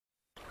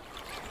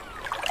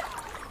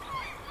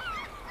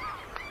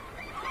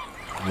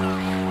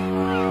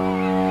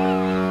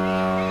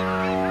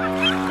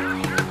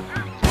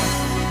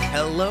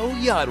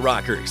Yacht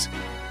Rockers.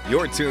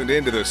 You're tuned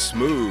into the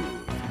smooth.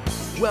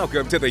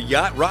 Welcome to the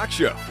Yacht Rock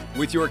Show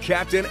with your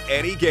captain,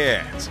 Eddie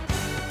Gans.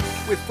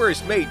 With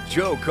first mate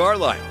Joe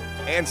Carlisle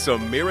and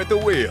Samir at the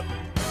wheel.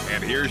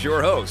 And here's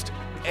your host,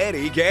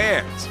 Eddie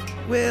Gans.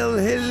 Well,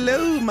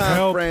 hello,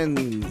 my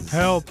friends.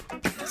 Help.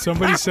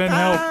 Somebody send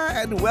help.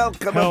 And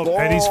welcome Help.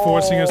 aboard. Eddie's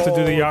forcing us to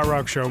do the Yacht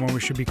Rock Show when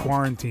we should be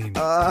quarantined.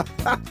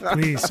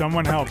 Please,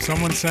 someone help.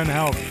 Someone send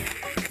help.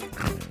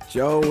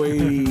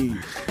 Joey,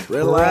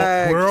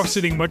 relax. We're all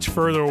sitting much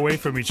further away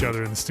from each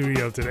other in the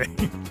studio today.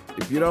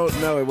 If you don't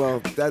know it, well,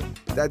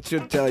 that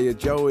should tell you.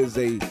 Joe is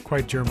a...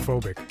 Quite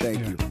germ-phobic.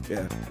 Thank you.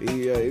 Yeah.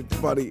 It's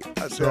funny.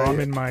 So I'm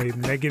in my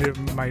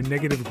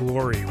negative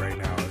glory right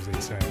now, as they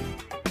say.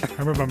 I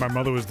remember my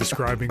mother was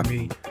describing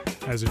me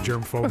as a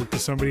germ-phobic to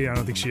somebody. I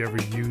don't think she ever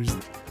used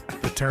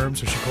the term,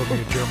 so she called me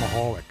a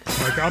germaholic.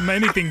 Like, I'm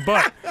anything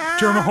but.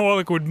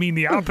 Germaholic would mean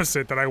the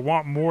opposite, that I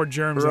want more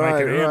germs than I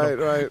can handle.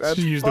 Right. That's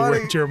she used funny.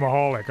 the word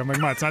germaholic. I'm like,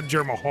 Ma, it's not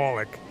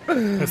germaholic.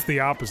 That's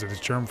the opposite. It's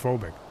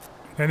germ-phobic.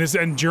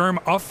 And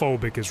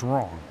germ-aphobic is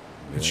wrong.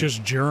 It's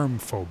just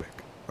germ-phobic.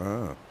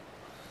 Oh.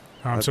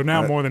 So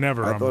now more than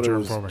ever, I I'm thought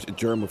germ-phobic. it was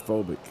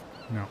germophobic.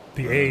 No,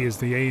 the A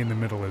in the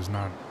middle is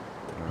not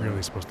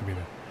really supposed to be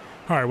there.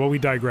 All right, well, we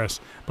digress.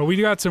 But we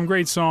got some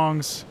great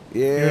songs.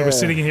 Yeah. We're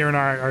sitting here in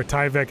our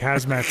Tyvek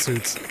hazmat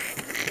suits.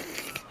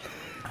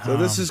 So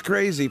this is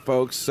crazy,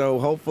 folks. So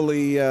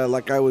hopefully,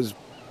 like I was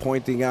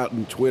pointing out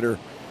in Twitter,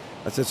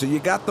 I said, so you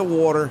got the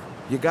water,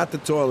 you got the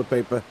toilet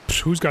paper.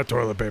 Who's got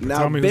toilet paper? Now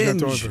Tell me who's got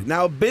toilet binge. paper.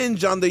 Now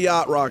binge on the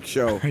Yacht Rock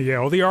Show. Yeah,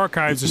 all the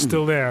archives are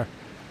still there.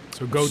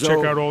 So go check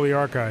out all the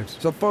archives.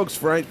 So, folks,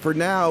 for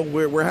now,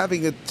 we're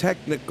having a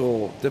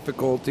technical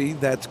difficulty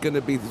that's going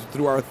to be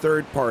through our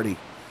third party.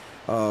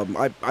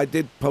 I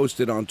did post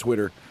it on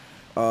Twitter.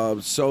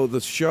 So the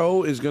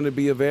show is going to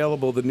be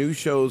available. The new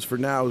shows for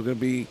now is going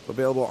to be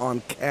available on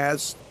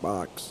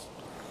Castbox.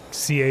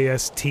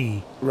 CAST.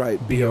 Right.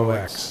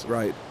 BOX.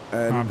 Right.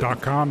 And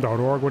 .com,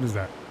 .org. What is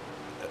that?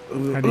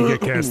 How do you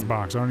get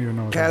Castbox? I don't even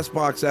know. What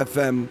Castbox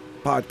FM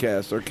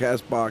podcast or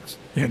Castbox.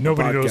 Yeah,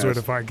 nobody podcast. knows where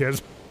to find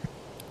Castbox.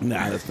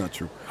 Nah, that's not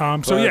true.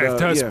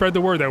 Spread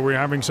the word that we're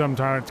having some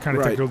kind of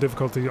technical Right.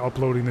 difficulty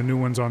uploading the new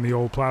ones on the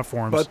old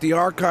platforms. But the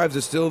archives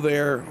are still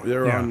there.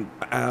 They're on,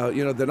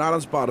 they're not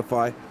on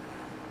Spotify.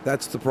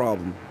 That's the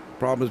problem.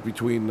 Problem is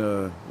between,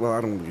 I don't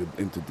want to get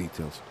into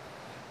details.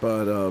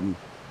 But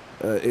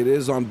it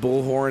is on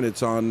Bullhorn.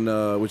 It's on,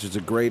 which is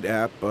a great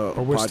app, but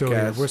we're podcast still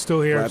here. We're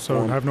still here,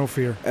 platform. so have no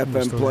fear.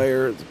 FM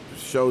player, the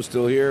show's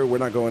still here. We're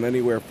not going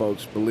anywhere,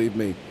 folks. Believe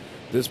me.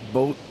 This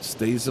boat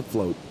stays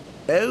afloat.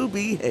 Oh,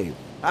 behave.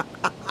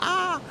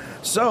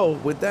 So,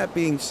 with that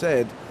being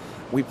said,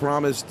 we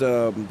promised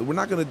we're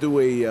not going to do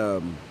a...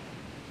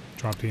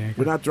 Drop the anchor.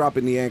 We're not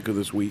dropping the anchor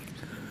this week.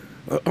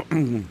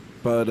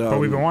 But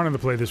we've been wanting to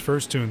play this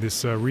first tune,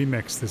 this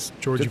remix, this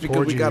Georgie just because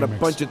Porgy we got remix. a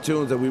bunch of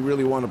tunes that we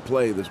really want to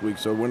play this week,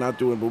 so we're not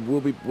doing. But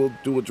we'll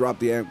do a drop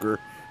the anchor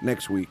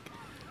next week.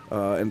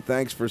 And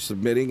thanks for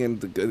submitting.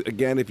 And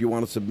again, if you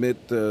want to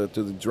submit to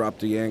the drop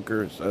the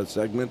anchor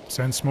segment,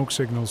 send smoke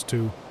signals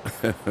to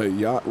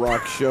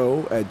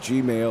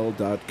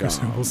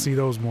yachtrockshow@gmail.com. We'll see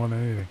those more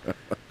than anything.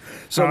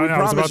 So we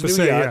promised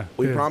new yacht.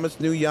 We yeah. promised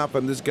new yacht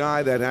from this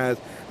guy that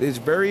is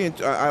very.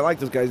 I like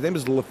this guy. His name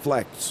is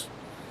LaFlex.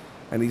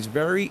 And he's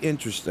very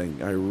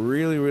interesting. I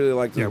really, really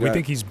like this guy. Yeah, we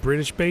think he's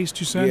British-based,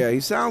 you said? Yeah, he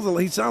sounds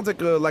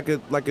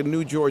like a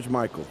new George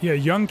Michael. Yeah,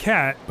 young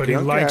cat, but he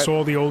likes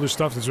all the older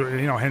stuff. That's,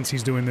 hence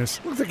he's doing this.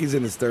 Looks like he's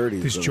in his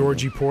 30s. This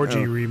Georgie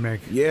Porgy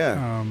remake.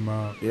 Yeah.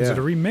 Is it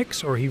a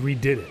remix or he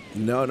redid it?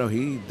 No,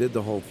 he did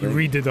the whole thing. He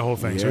redid the whole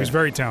thing, so he's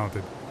very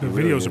talented. The He videos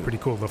really are pretty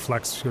cool. The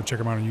Flex, go check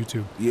them out on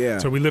YouTube. Yeah.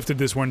 So we lifted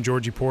this one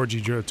Georgie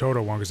Porgy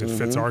Toto one because it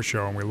fits our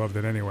show, and we loved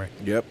it anyway.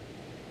 Yep.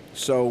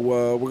 So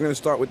we're going to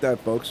start with that,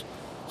 folks.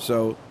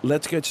 So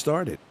let's get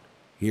started.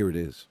 Here it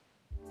is.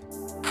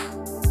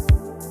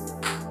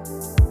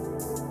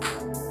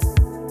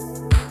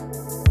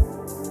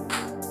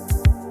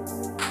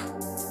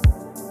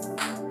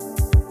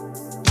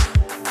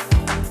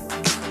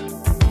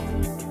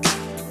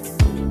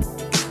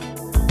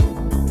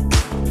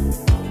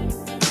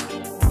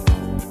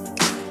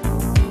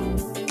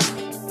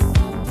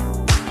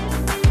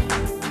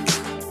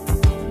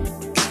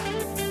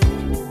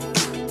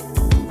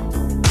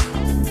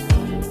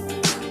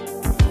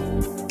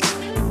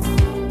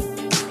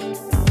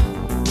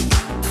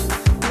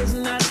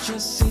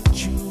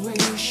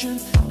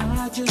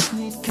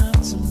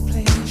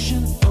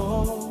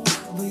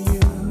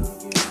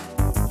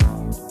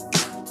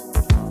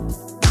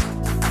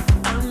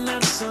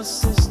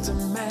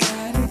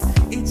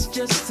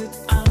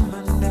 I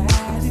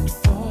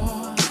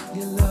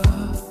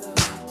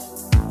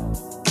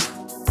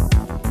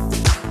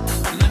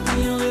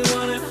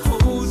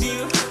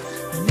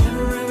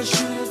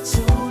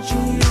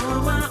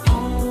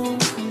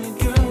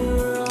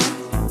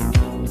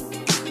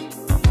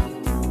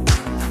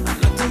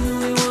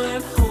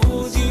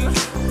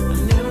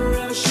never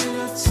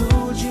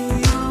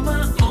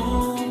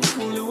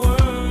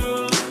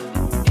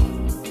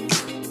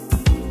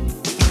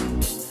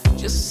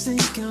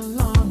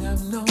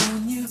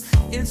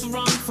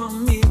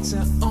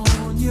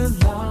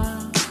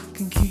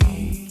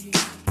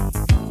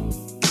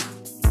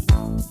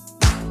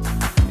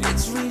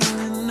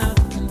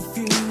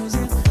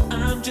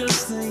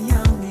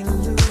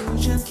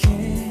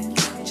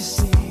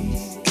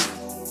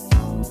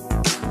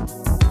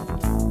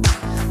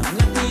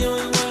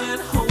only one that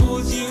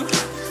holds you.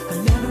 I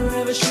never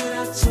ever should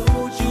have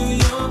told you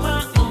you're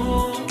my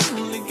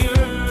only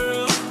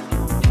girl.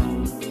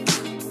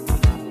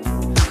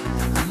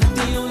 I'm not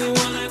the only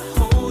one that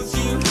holds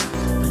you.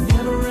 I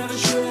never ever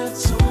should have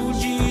told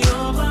you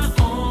you're my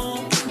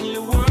only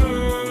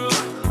world.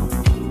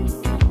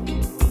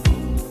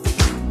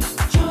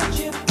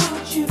 Georgia,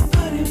 Georgia,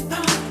 put it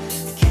back.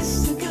 Kiss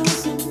the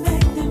girls and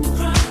make them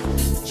cry.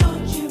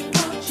 Georgia,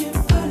 Georgia,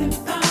 put it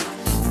back.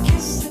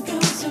 Kiss the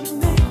girls and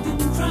make them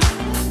cry.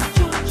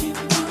 Georgia,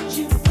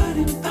 Georgia, put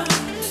it back.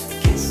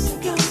 Kiss the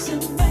girls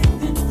and make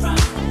them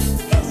cry.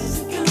 Kiss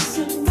the girls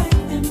and make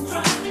them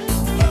cry.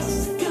 Kiss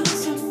the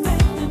girls and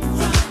make them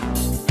cry.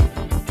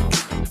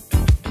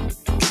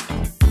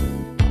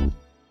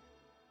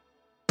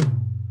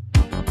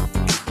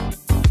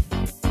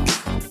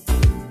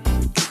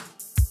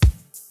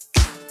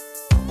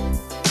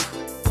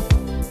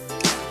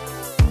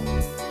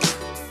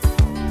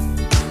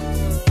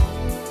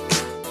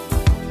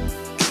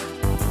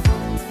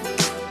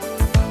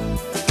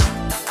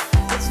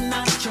 It's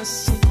not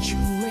just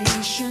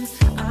situation,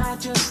 I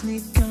just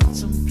need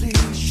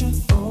contemplation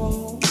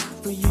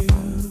over you.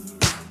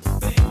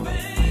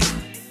 Baby,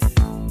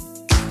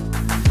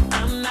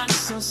 I'm not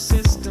so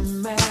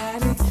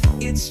systematic,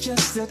 it's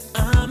just that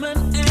I'm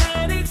an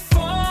addict for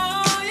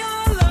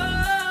your love.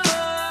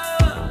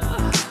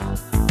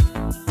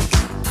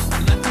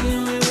 I'm not the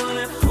only one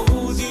that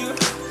holds you.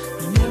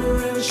 I never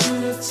ever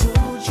should have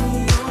told you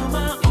you're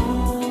my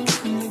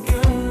only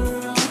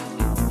girl.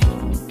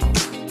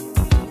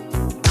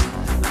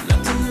 I'm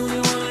not the only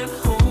one that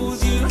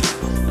holds you.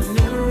 I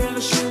never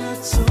ever should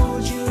have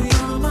told you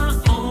you're my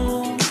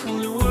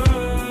only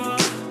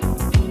world.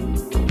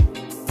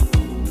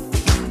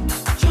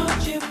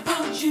 Georgia,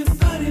 Georgia,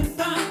 put it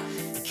back.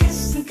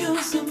 Kiss the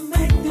girls and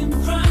make them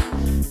cry.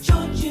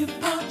 Georgia,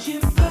 Georgia,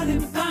 put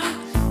it back.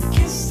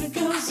 Kiss the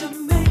girls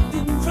and make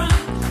them cry.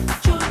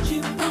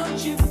 Georgia,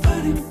 Georgia,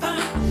 put it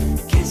back.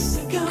 Kiss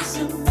the girls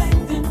and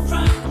make them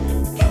cry.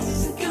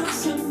 Kiss the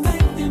girls and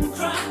make them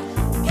cry.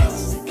 Kiss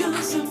the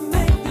girls and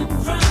make them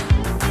cry.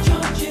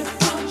 Georgia,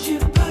 Georgia,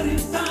 put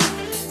it back.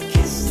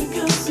 Kiss the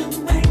girls and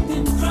make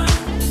them cry.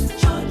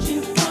 Georgia,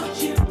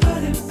 Georgia,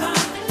 put it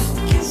back.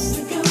 Kiss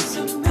the girls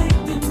and make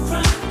them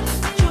cry.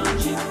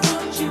 Georgia,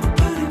 Georgia,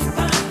 put it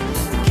back.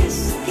 Kiss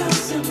the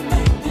girls and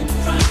make them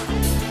cry.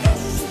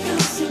 Kiss the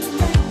girls and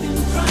make them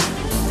cry.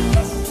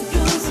 Kiss the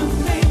girls and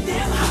make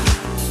them hot.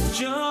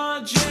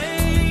 Georgia,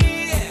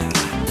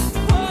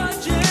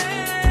 Georgia.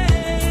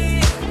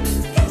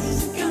 Kiss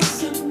the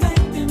girls and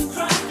make them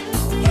cry.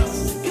 Kiss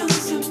the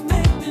girls and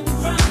make them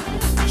cry.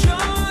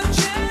 Georgia,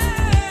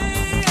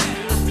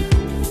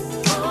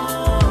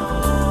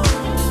 oh,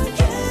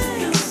 kiss the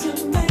girls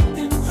and make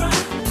them cry.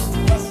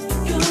 Kiss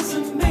the girls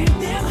and make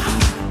them hot.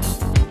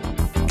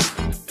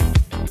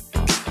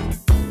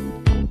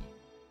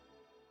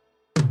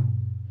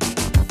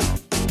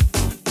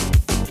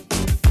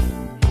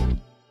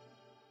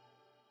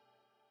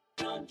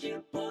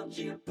 Georgia,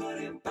 Georgia, put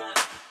it back.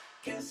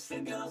 Kiss the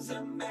girls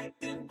and make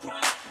them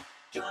cry.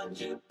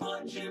 Georgia,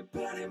 Georgia,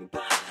 put it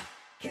back.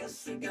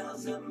 Kiss the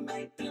girls and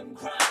make them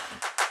cry.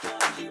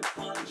 Georgia,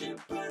 Georgia,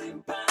 put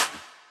it back.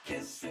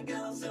 Kiss the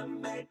girls and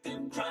make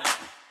them cry.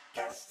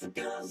 Kiss the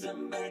girls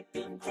and make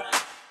them cry.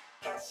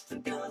 Kiss the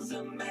girls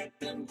and make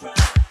them cry.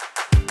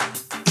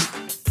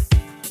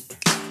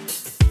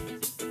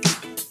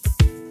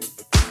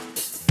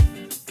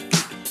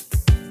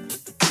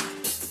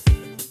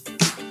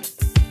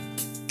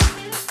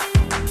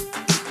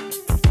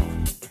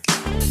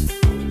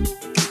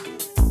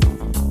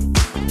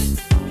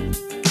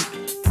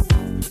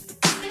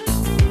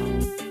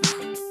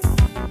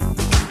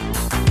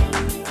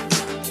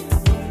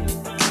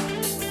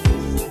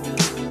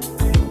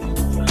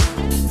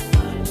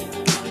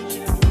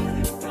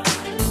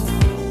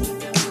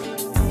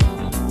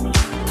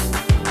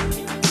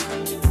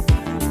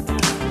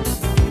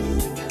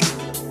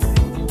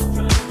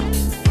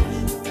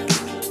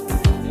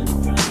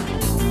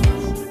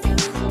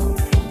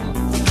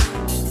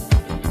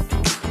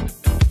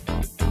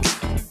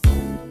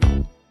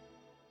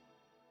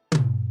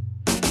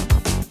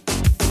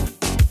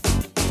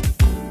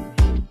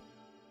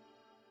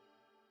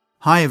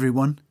 Hi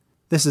everyone,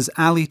 this is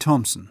Ali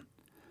Thompson.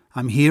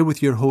 I'm here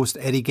with your host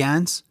Eddie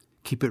Gans.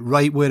 Keep it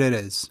right where it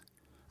is.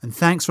 And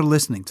thanks for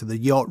listening to the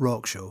Yacht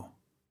Rock Show.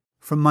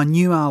 From my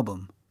new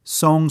album,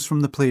 Songs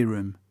from the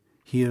Playroom,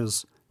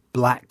 here's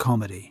Black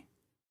Comedy.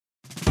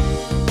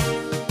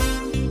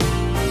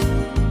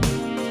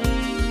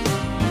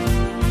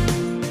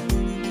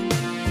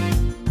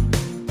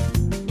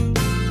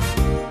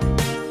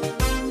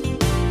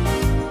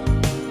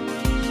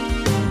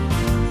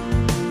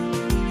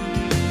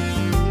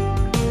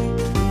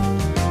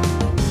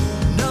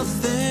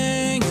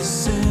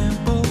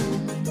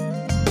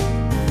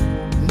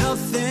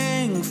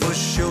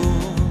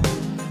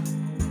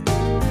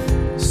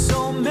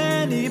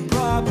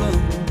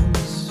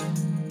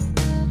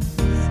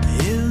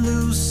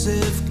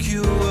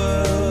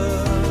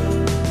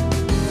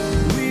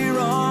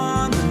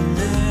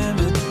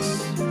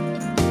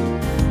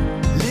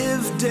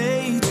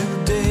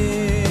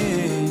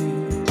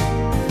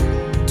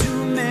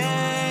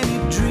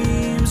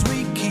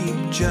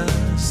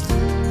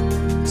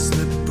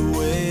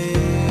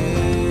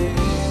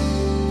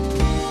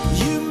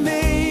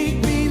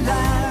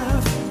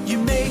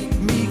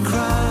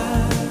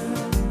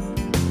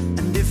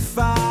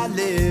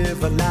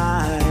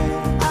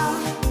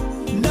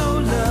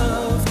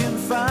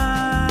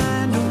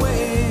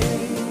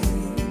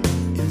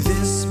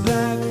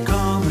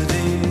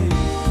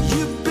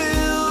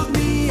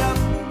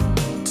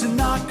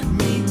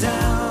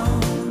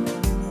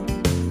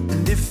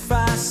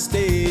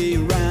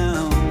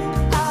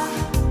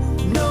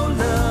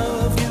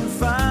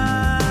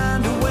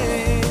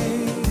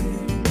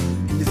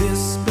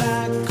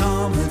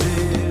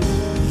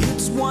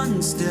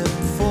 One step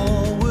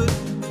forward,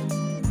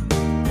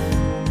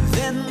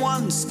 then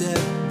one step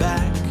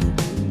back.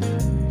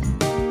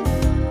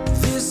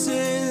 This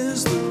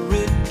is the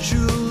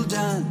ritual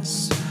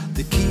dance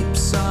that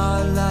keeps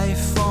our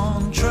life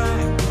on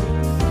track.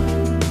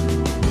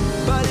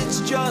 But it's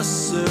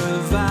just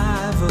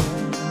survival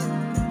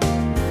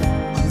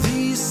on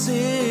these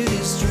city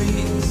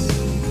streets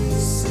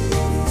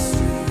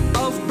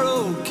of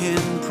broken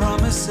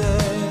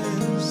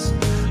promises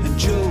and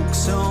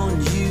jokes on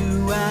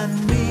you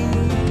and me.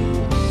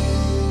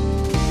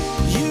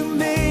 You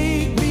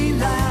make me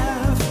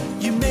laugh,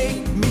 you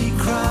make me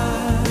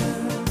cry,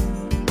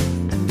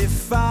 and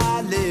if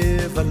I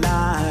live a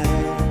lie,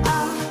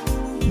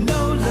 I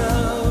know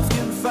love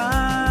can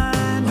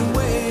find a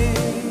way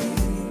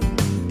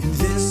in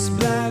this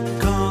black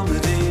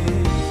comedy.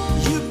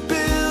 You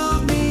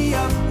build me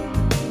up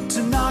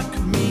to knock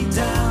me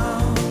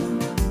down,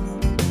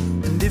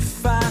 and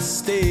if I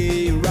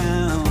stay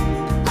around,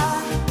 I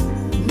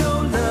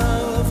know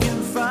love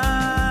can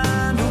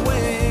find a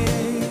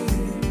way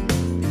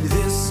in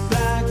this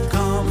black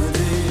comedy.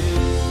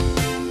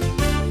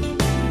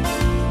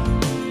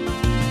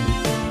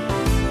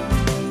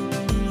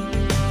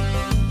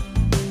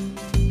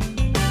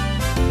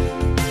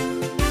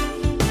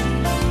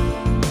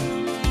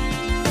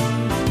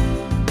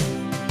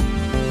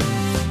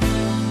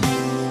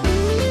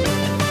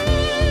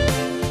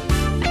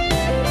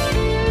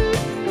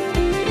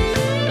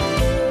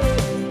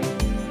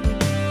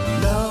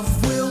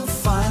 Love will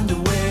find a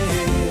way.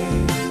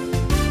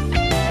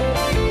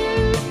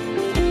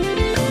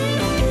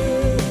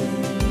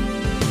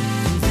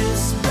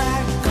 This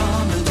black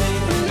comedy.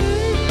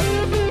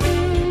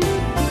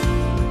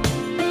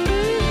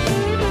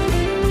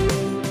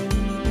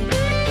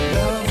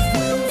 Love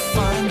will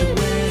find a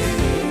way.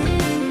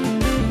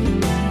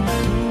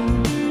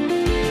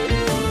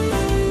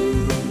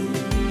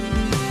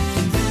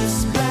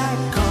 This black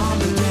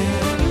comedy.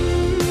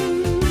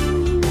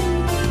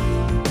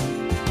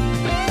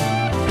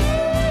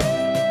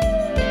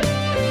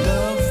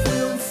 Love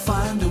will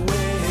find a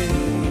way.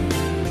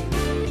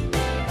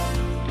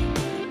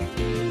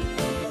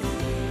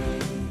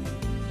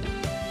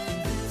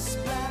 This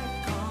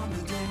black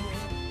comedy.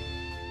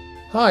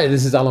 Hi,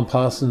 this is Alan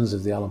Parsons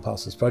of the Alan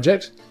Parsons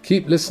Project.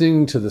 Keep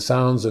listening to the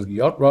sounds of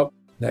yacht rock.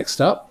 Next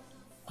up,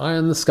 Eye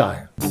in the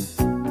Sky.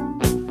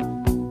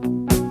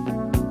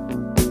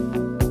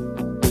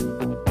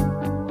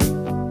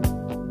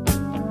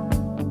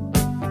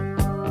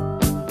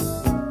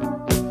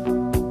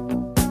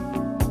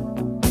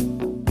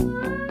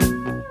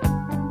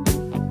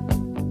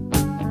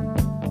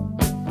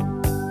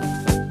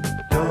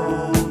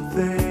 Don't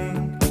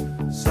think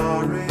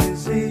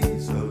sorry's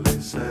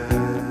easily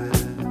said.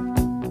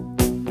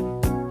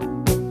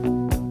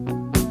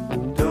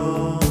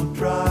 Don't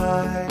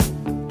try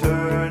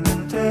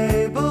turning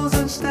tables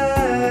instead.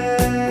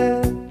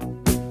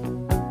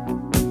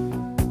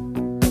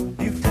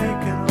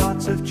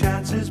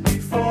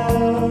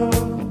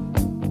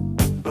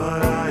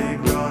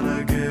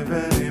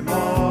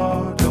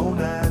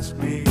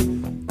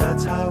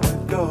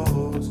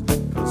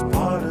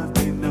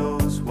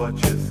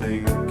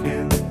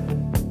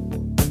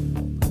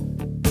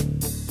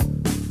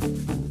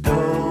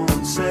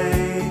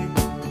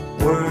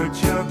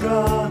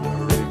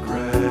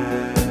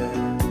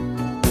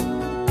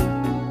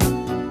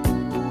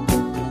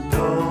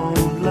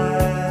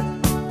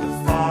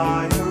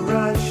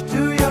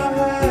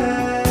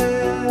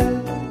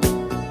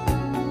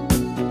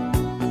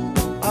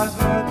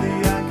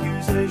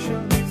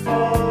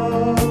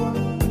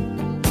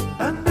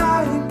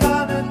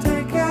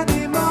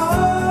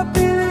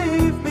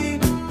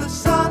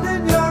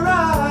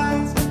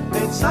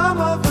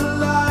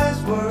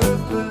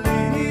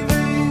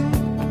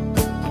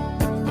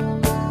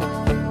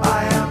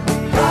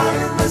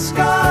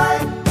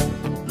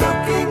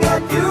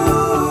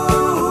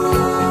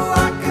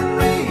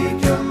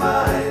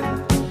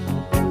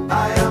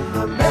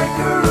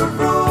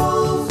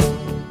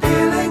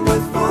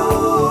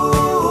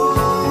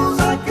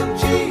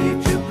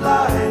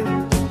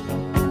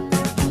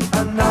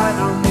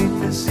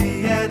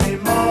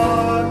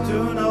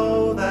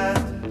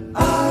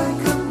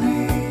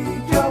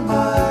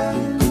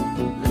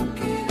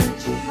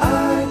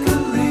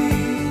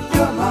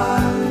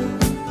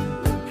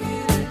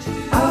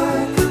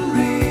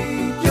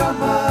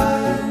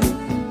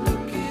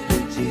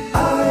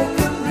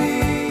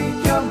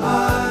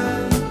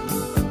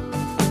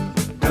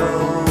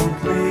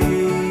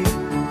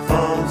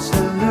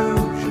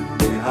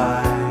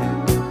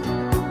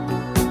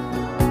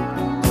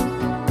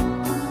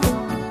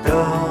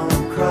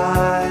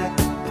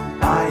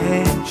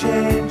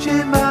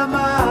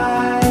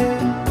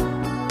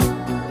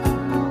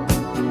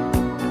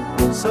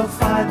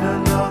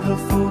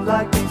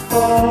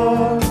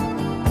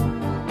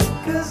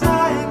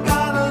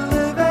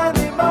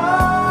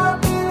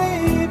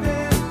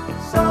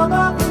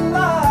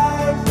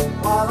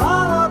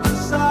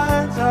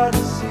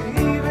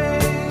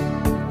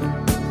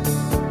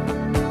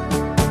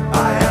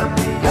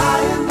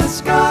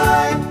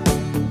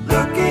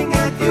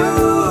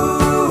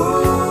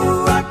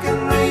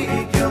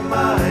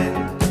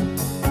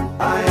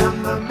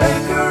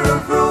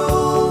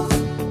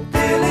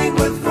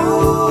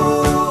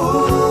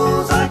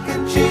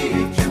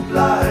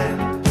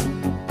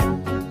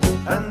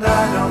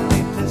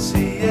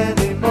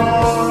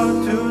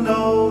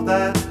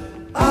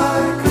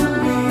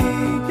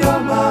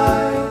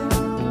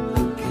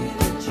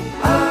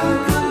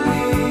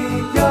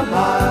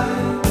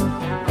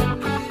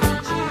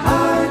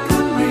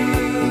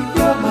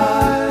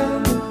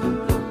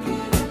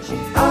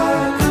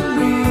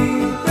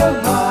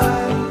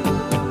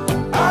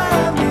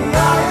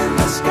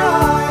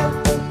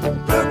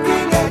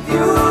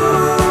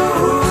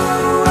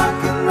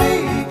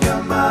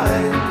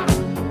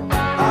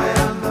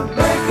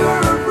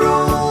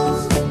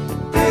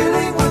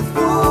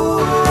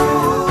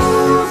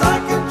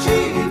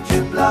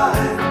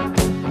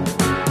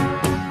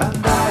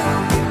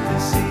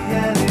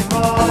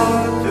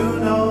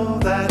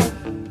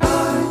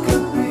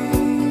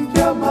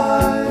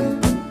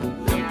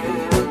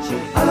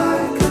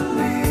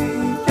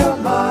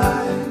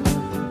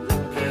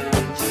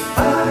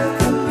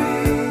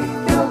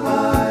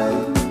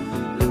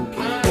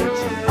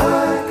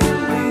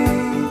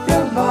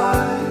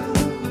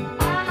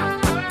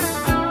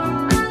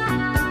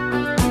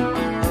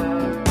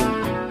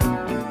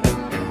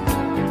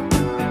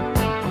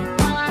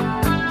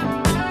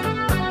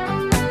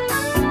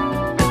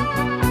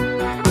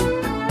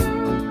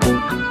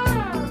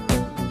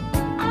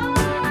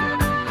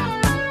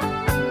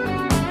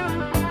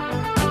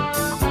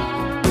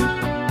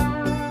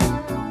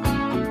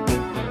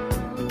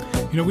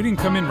 You know, we didn't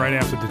come in right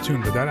after the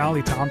tune, but that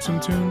Ali Thompson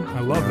tune, I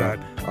love that.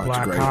 Oh,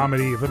 Black great.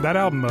 comedy. But that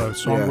album,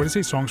 song, Yeah. what did it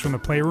say? Songs from the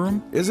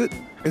Playroom? Is it?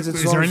 Is it?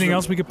 Is there anything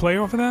else we could play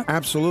off of that?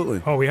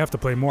 Absolutely. Oh, we have to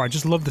play more. I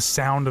just love the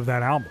sound of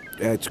that album.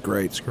 Yeah, it's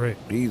great. It's great.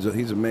 He's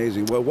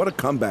amazing. Well, what a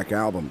comeback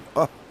album.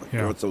 Oh, my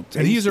God, it's so tasty.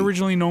 And he's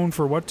originally known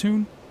for what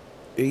tune?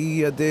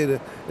 He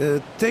did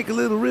Take a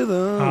Little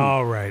Rhythm.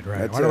 Oh, right.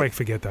 That's Why do it. I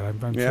forget that?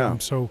 Yeah.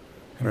 I'm so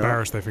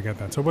embarrassed I forget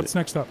that. So what's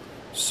next up?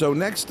 So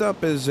next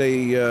up is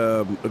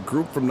a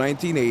group from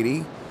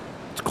 1980.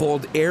 It's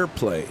called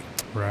Airplay.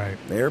 Right.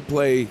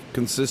 Airplay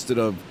consisted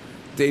of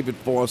David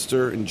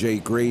Foster and Jay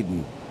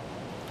Graydon.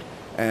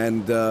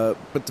 And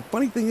but the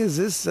funny thing is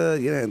this,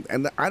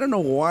 and I don't know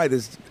why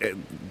this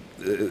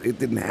it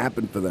didn't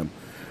happen for them.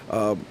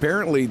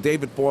 Apparently,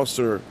 David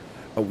Foster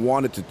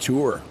wanted to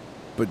tour,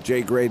 but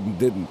Jay Graydon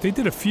didn't. They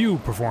did a few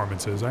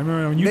performances. I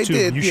remember on YouTube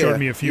did, you showed yeah,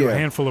 me a yeah.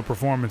 handful of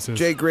performances.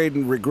 Jay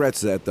Graydon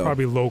regrets that, though.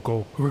 Probably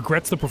local. Who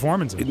regrets the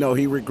performances? No,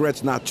 he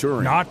regrets not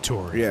touring. Not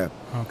touring. Yeah.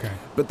 Okay.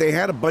 But they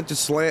had a bunch of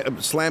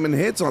slamming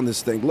hits on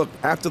this thing. Look,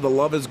 After the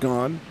Love Is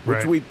Gone, which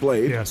Right. we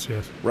played. Yes.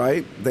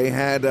 Right? They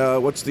had,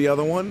 what's the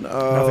other one?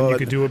 Nothing You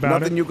Could Do About It?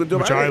 Nothing You Could Do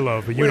Which About It. I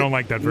love, but you don't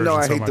like that version No,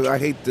 I so hate much. I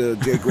hate the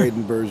Jay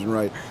Graydon version,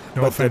 right?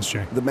 No But offense,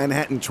 Jay. The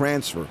Manhattan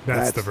Transfer.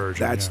 That's the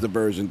version, That's yeah. the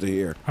version to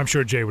hear. I'm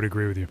sure Jay would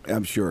agree with you.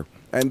 I'm sure.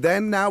 And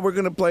then now we're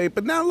going to play,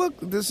 but now look,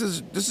 this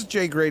is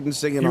Jay Graydon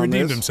singing He on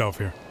redeemed this. himself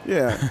here.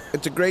 Yeah,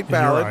 it's a great In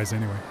your ballad. eyes,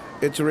 anyway.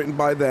 It's written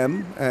by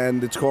them,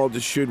 and it's called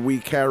Should We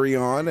Carry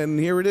On? And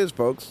here it is,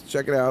 folks.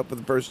 Check it out for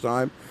the first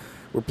time.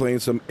 We're playing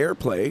some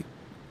Airplay,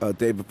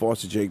 David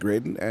Foster, Jay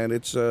Graydon, and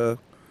it's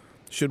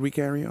Should We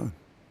Carry On?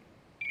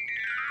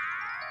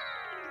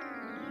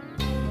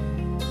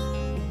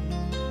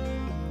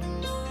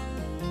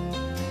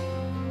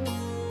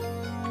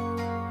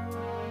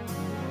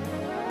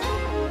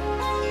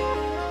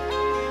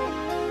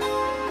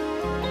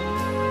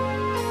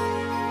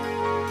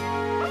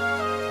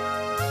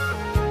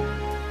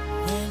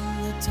 When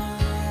the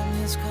time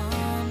has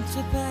come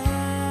to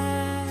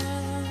pass,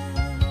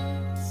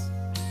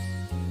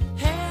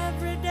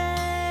 every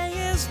day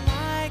is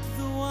like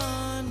the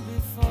one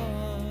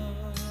before.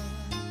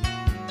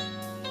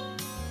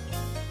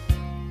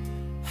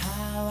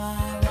 How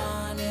I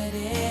wanted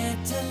it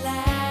to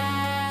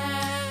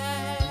last.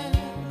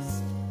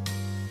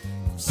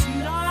 There's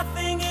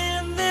nothing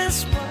in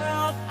this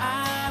world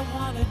I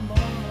wanted more.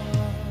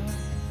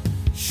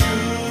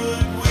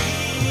 Should we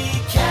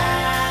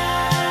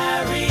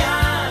carry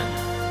on?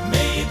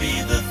 Maybe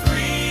the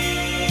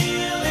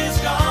thrill is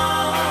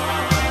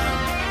gone.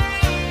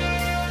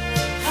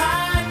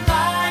 I'd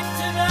like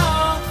to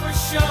know for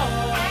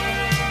sure.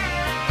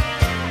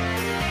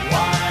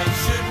 Why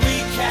should we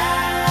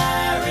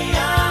carry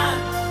on?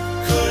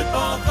 Could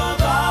both of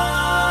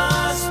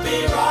us be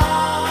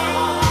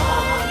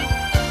wrong?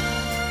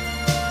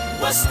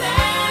 We're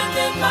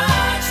standing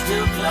much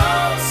too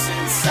close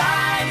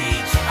inside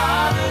each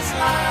other's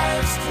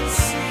lives to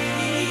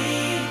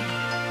see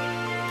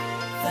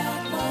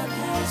that love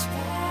has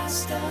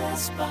passed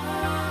us by.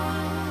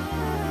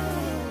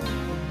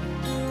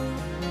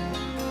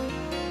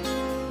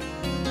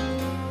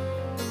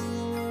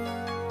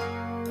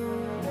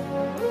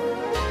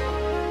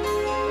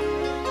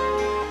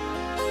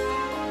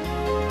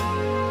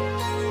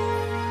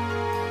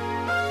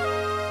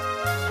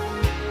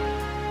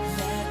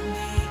 Let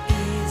me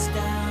ease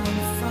down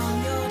from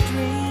your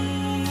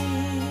dream.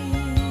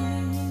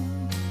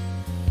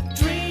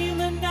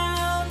 Dreaming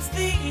down's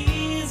the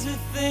easy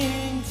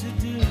thing to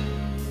do.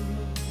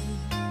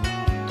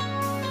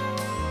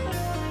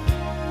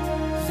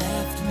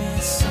 Left me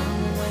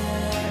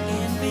somewhere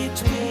in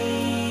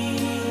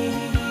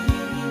between,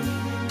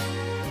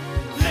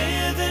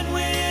 living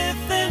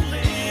with and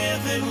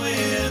living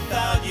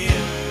without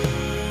you.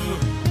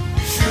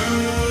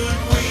 Should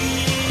we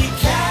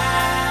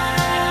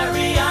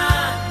carry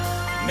on?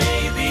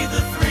 Maybe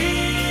the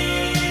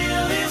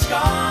thrill is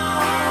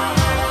gone.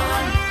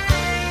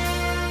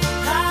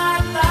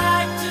 I'd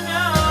like to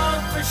know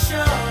for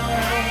sure.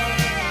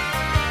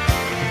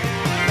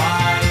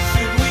 Why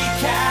should we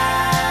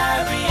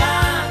carry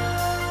on?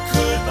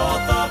 Could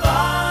both of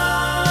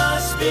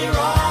us be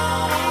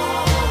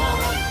wrong?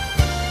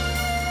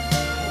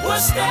 We're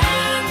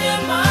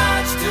standing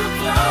much too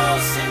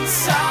close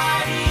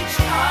inside each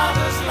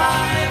other's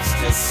lives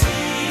to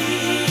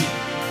see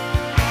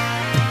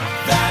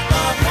that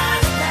love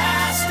has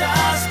passed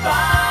us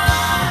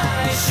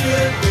by.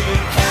 Should we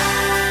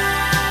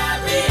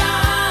carry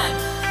on?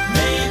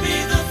 Maybe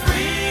the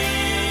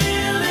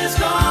thrill is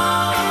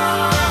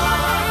gone.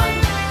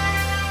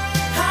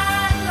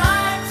 I'd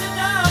like to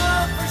know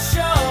for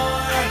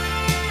sure.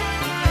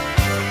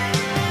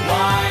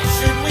 Why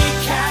should we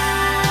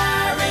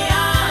carry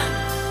on?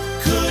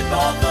 Could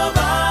both of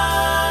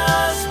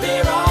us be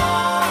wrong?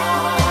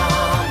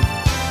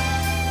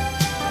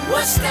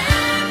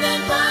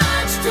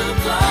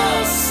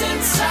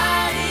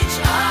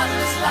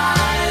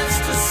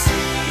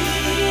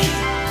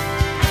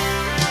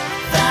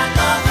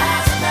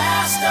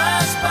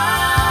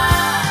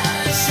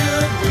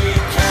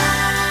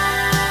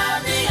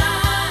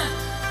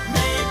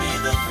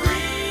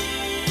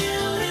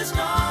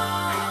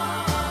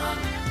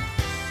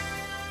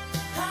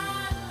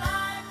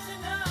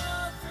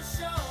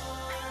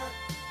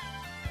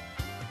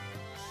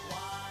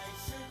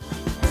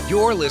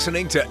 You're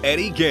listening to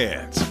Eddie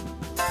Gans.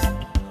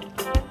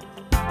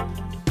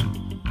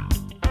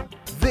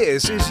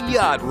 This is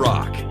Yacht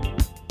Rock.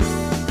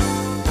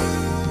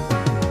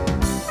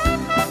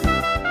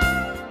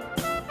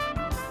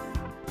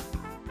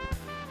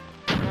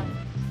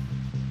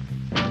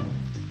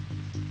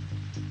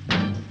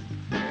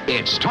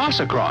 It's toss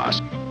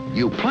across.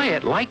 You play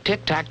it like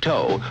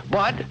tic-tac-toe,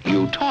 but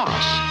you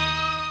toss.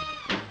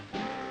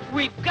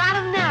 We've got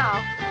him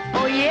now.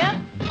 Oh,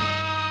 yeah?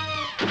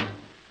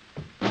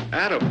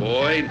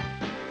 Attaboy.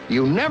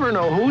 You never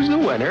know who's the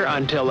winner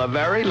until the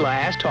very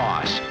last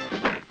toss.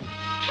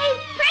 Hey,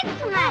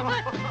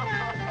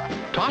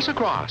 Brickman! Toss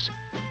across.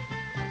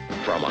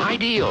 From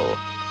Ideal.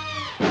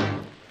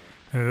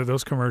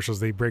 Those commercials,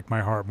 they break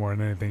my heart more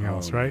than anything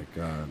else, right?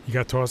 My God. You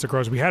got tossed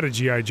across. We had a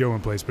G.I. Joe in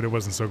place, but it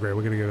wasn't so great.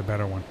 We're going to get a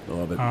better one.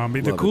 Love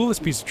it. The Love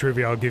coolest piece of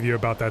trivia I'll give you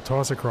about that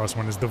toss across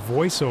one is the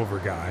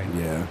voiceover guy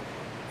Yeah.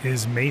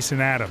 is Mason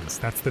Adams.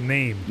 That's the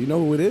name. You know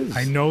who it is?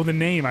 I know the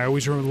name. I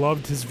always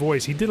loved his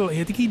voice. I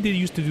think he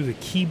used to do the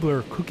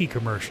Keebler cookie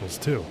commercials,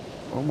 too.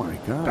 Oh, my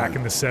God. Back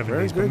in the 70s.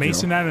 Very But good,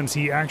 Mason Joe. Adams,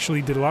 he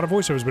actually did a lot of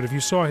voiceovers, but if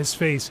you saw his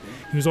face,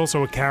 he was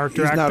also a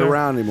character He's actor. not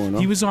around anymore, no?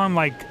 He was on,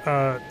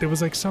 there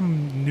was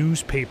some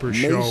newspaper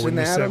show Mason in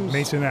the Adams?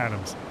 Mason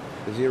Adams.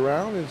 Is he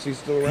around? Is he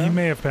still around? He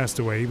may have passed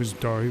away. He was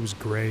dark. He was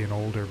gray and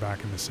older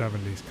back in the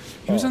 70s.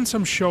 He was on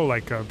some show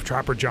like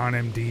Trapper John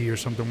M.D. or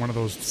something, one of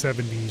those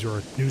 70s or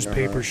a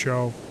newspaper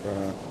show.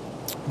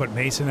 But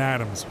Mason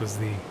Adams was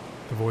the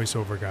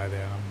voiceover guy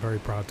there. I'm very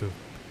proud to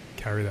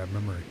carry that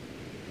memory.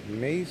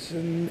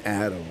 Mason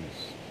Adams.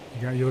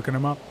 You looking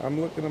him up?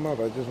 I'm looking him up.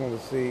 I just want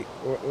to see.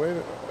 Wait.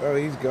 Oh,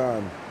 he's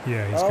gone.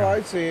 Yeah, he's Oh, gone.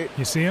 I see it.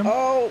 You see him?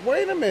 Oh,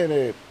 wait a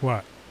minute.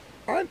 What?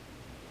 I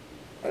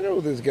know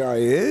who this guy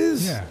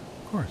is. Yeah,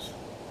 of course.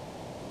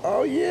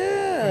 Oh,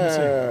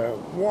 yeah.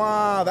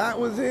 Wow, that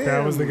was him.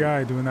 That was the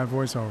guy doing that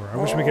voiceover. I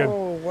wish we could.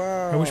 Oh,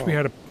 wow. I wish we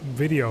had a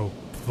video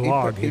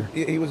vlog here.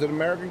 He was an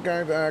American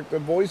kind of actor,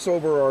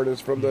 voiceover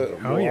artist from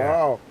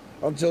the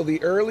until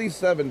the early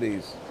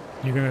 70s.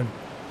 You're gonna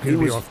He be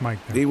was off mic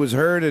then. He was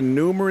heard in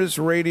numerous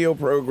radio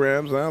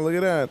programs. Now look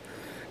at that.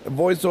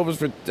 Voiceovers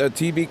for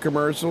TV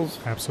commercials.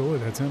 Absolutely,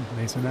 that's him,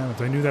 Mason Adams.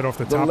 I knew that off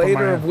the The top of my later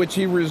head. of which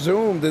he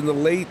resumed in the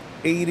late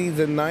 80s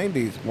and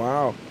 90s.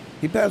 Wow.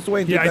 He passed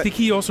away in Yeah, I think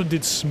he also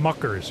did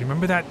Smuckers. You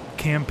remember that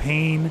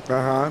campaign?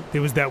 Uh-huh.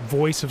 There was that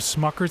voice of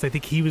Smuckers. I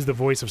think he was the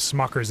voice of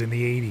Smuckers in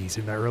the 80s,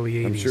 in the early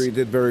 80s. I'm sure he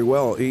did very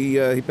well.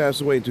 He passed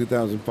away in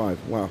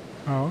 2005. Wow.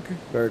 Oh, okay.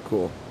 Very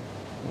cool.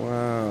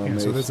 Wow. Yeah, so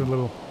Mason. there's a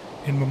little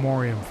in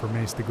memoriam for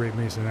the great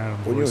Mason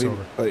Adams Well, you know,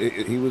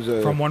 voiceover. he was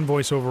From one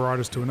voiceover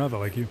artist to another,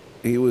 like you.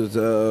 He was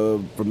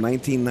from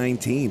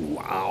 1919.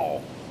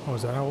 Wow. Oh,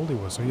 is that how old he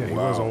was? So yeah, he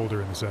Wow. was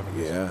older in the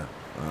 70s. Yeah.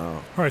 Wow.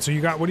 All right, so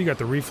what do you got?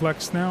 The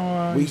Reflex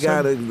now? We you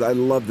said? got it. I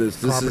love this.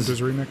 This Carpenter's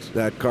is remix?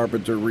 That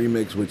Carpenter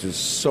remix, which is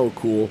so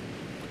cool,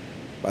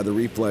 by the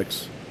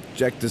Reflex.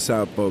 Check this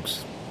out,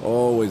 folks.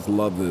 Always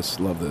love this.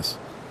 Love this.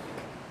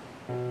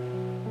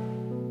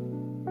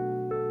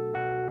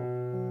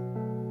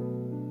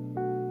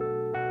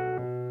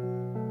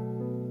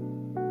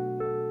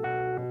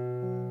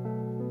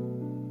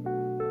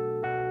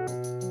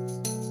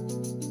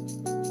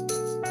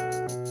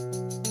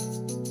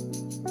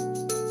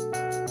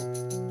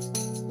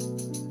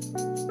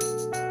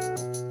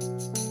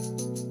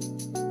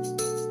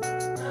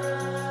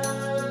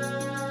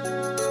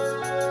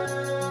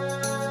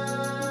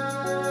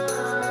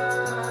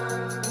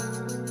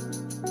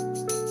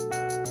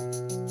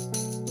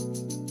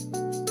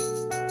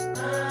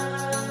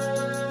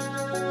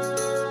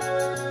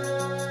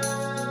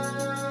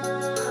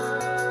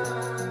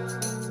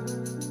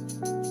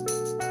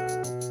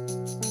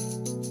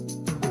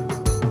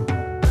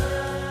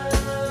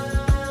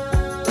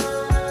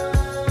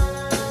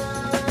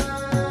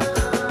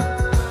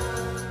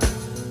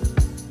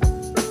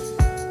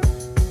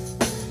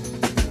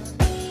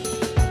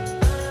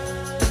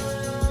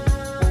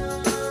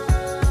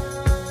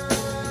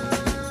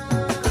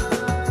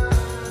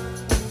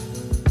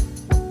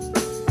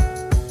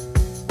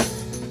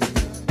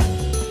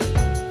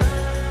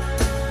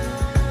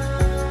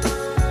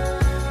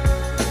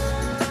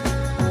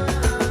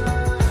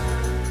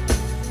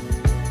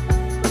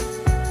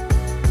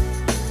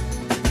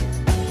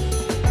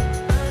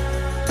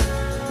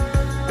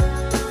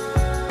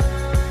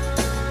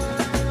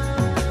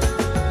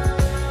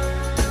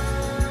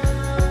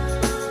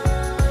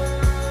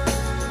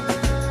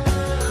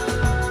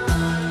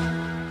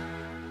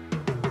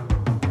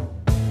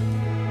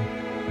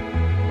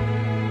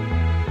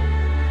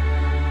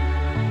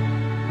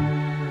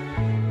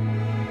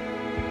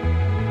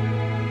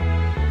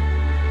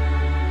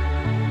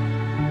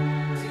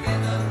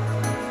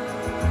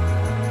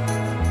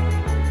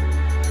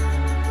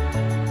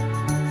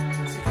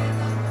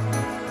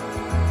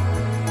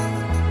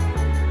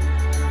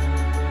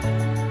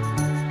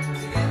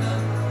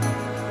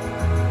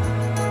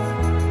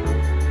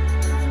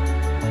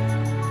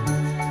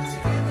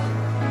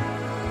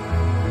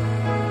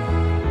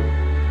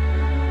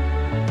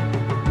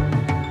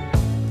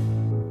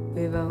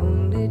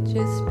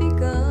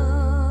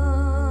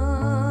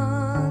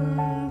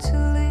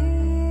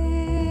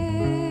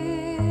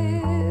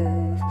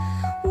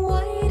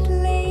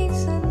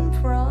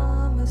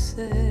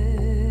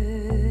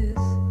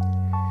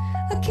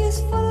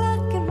 days for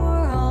luck and we're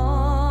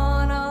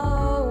on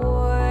our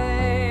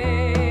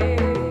way.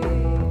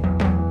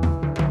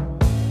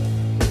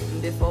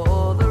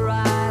 Before the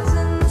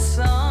rising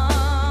sun,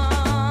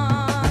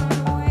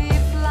 we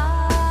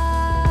fly.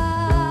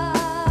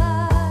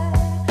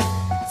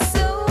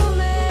 So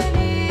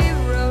many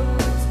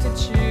roads to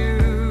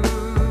choose.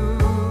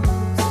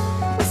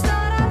 We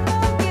start out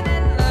walking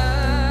and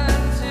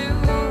learn to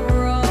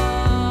run.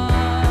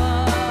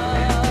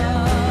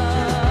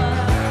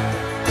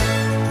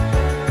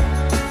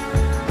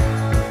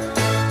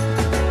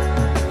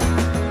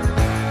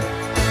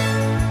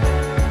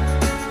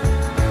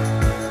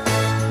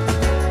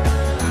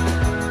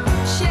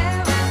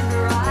 Sharing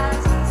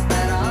horizons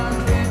that are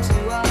new to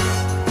us,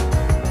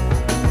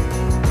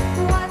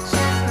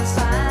 watching the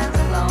signs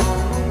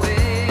along the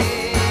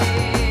way,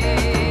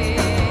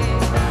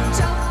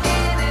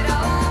 talking it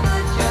over,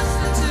 just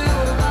the two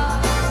of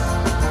us,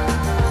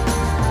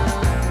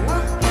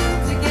 working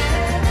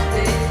together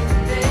day to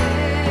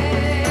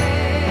day,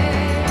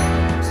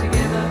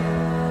 together.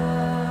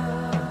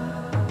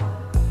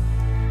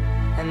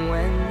 And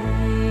when the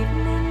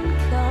evening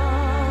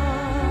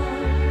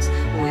comes,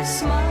 we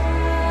smile.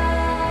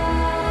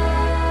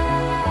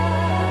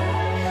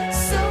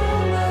 So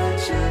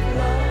much of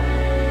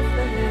life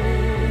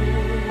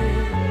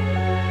ahead.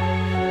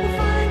 We'll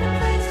find a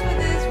place where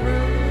there's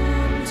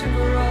room to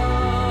grow.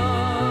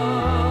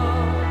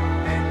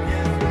 And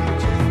yes, we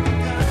just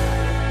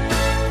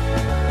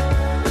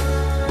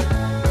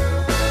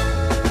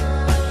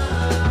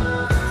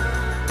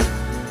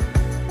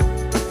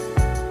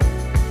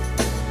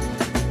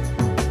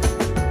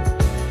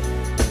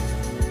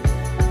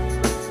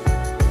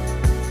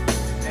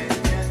And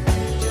yes,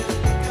 we've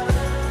just begun.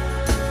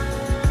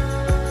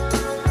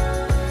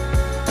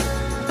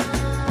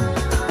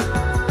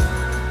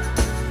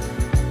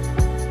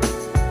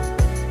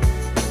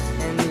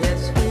 And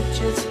yes, we've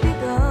just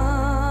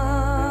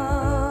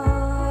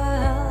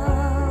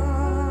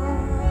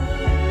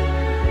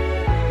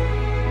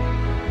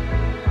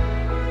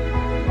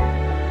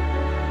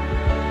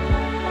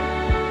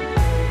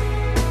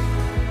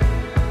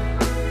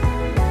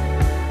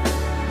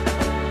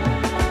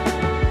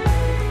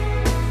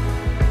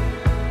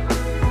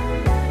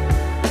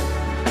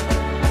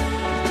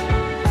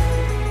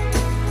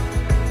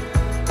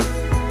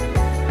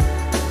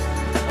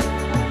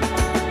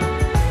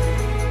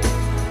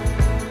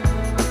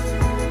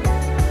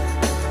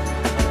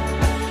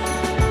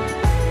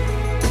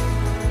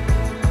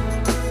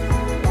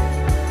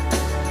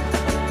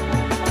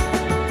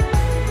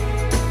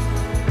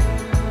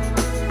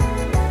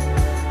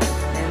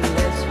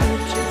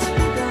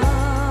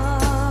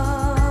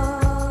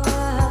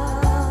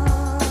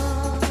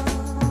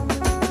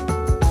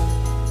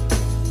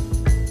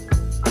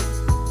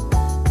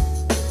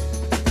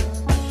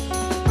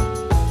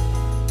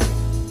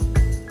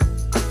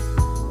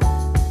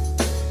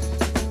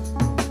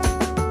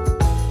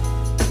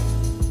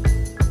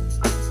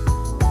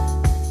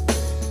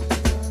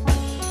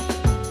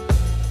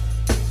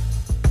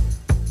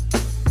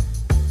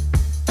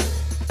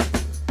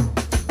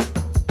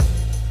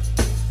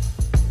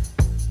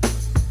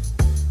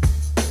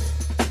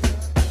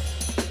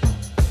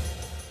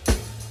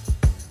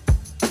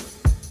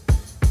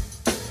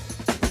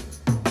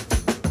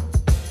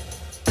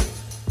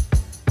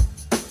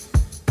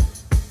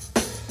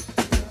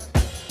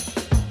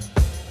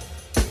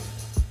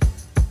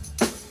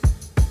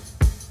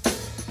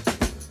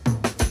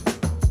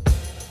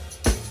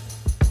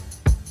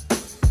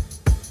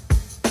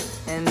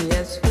And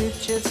yes, we've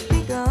just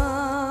begun.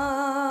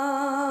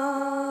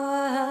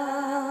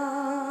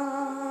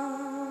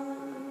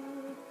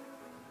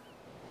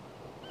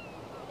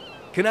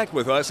 Connect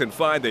with us and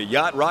find the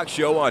Yacht Rock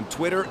Show on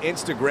Twitter,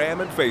 Instagram,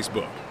 and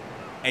Facebook.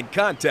 And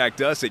contact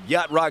us at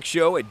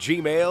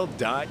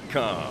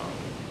yachtrockshow@gmail.com.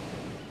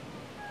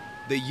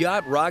 The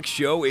Yacht Rock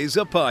Show is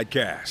a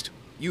podcast.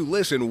 You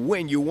listen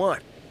when you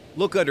want.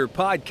 Look under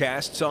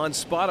podcasts on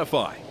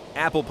Spotify,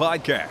 Apple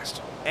Podcast,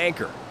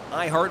 Anchor,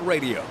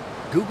 iHeartRadio,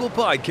 Google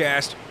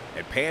Podcast,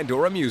 and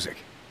Pandora Music.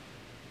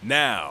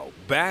 Now,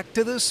 back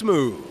to the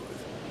smooth.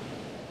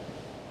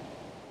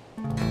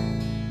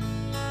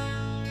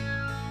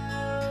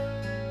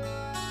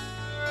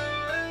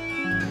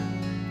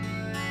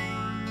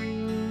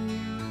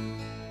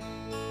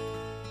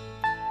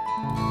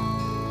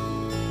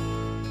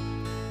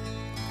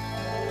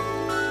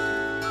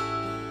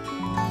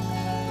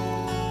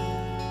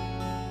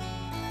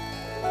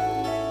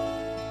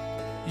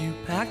 You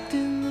packed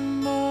in the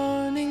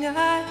morning,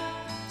 I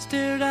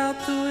stared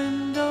out the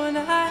window and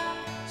I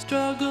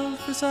struggled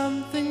for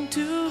something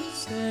to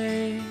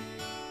say.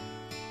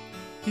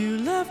 You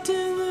left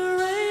in the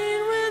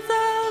rain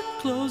without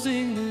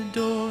closing the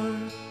door.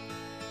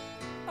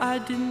 I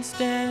didn't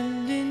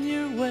stand in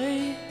your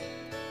way.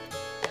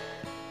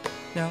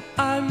 Now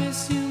I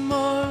miss you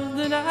more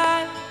than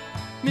I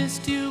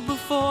missed you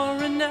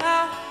before, and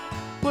now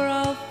where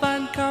I'll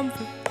find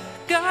comfort,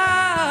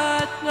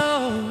 God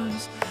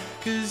knows.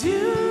 'Cause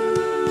you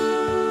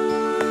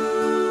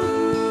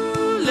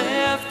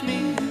left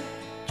me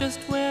just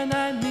when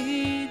I needed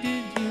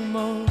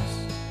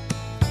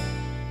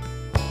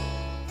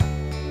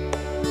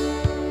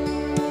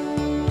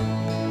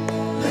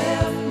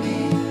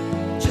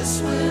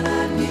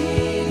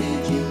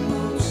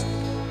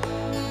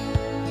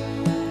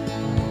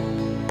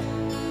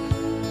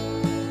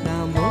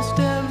Almost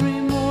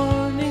every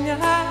morning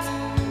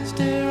I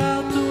stare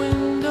out the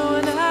window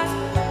and I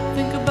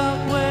think about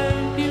where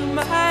you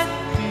might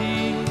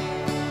be.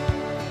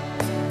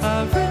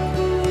 I've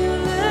written you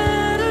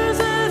letters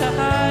that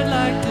I'd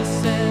like to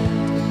send.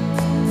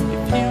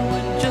 If you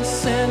would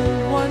just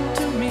send one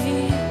to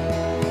me.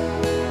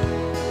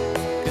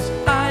 'Cause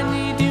I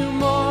need you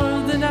more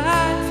than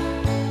I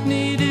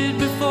needed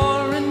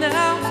before, and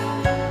now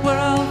where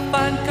I'll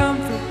find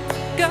comfort,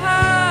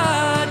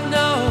 God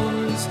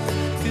knows.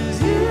 'Cause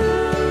you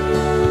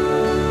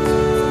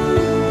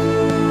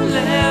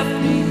left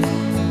me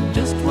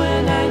just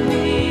when I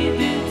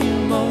needed you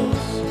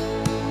most.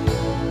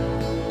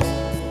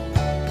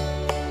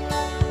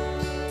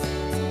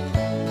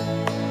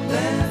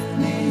 Left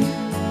me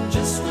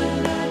just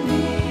when I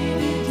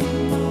needed you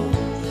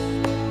most.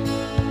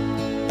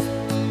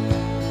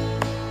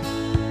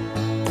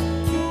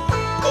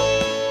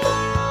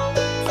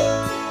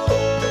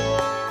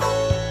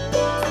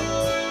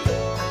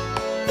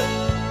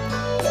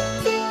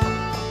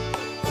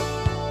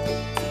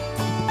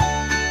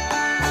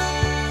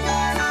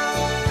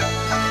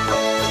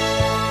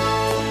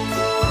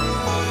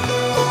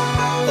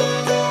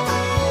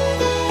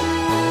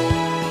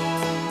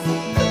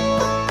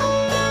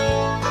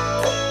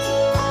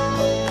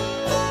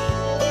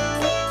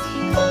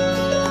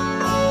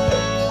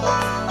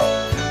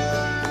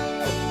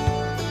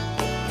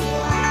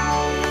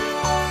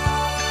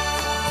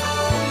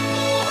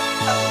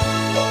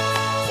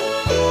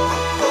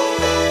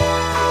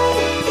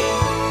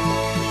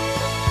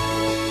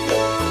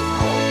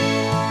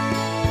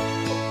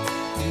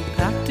 You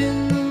packed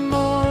in the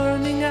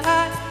morning,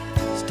 I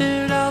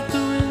stared out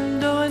the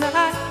window and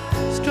I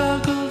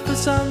struggled for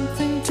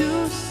something to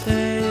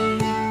say.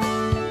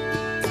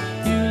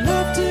 You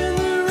left in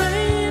the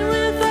rain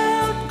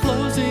without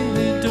closing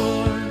the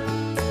door.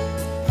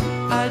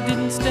 I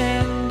didn't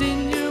stand in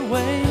your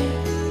way.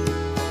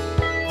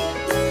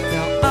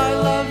 Now I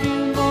love you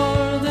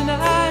more than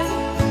I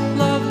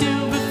loved you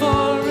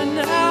before, and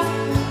now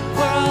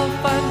where I'll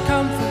find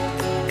comfort,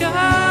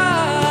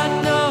 God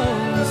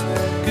knows.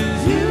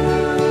 'Cause you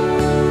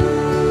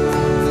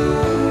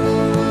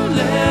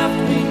left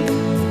me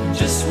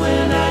just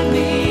when I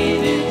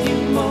needed you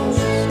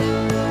most.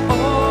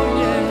 Oh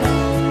yeah,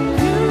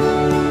 you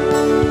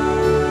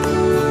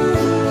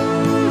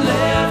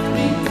left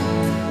me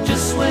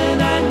just when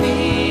I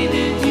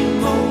needed you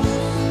most.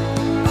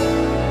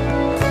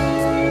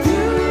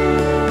 You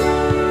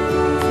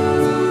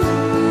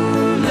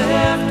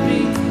left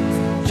me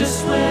just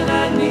when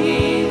I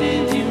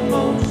needed you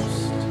most.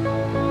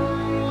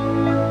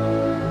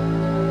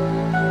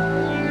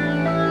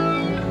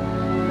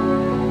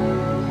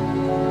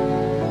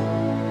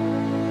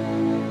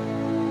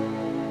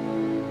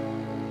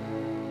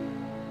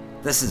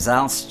 This is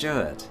Al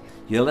Stewart.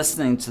 You're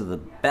listening to the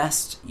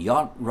best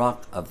yacht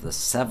rock of the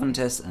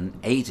 70s and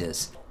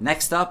 80s.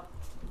 Next up,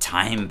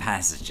 Time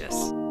Passages.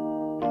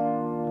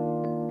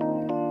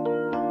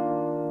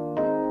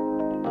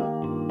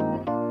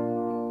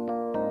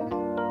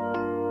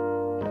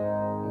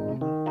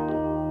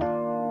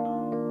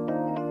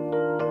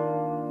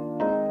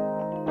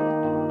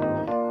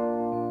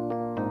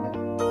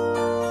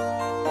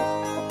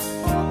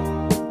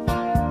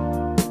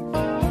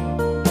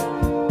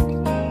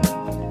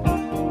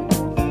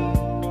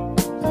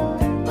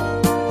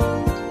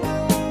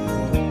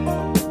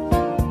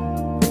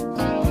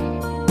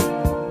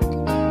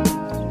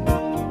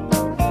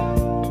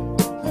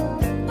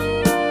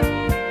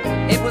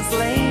 It was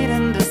late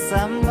in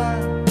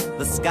December,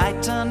 the sky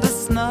turned to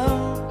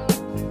snow.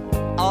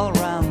 All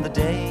around the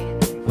day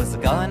was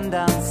going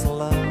down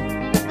slow.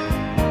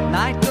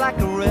 Night like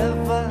a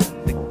river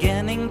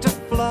beginning to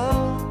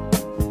flow.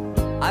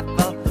 I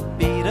felt the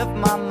beat of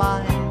my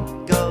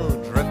mind go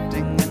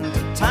drifting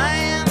into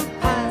time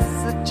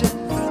passages.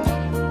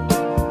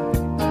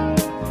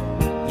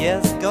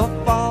 Yes, go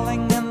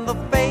falling in the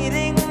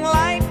fading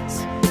light.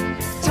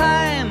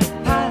 Time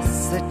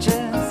passages.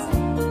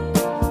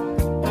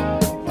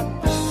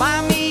 Buy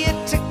me a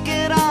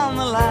ticket on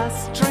the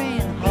last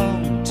train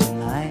home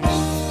tonight.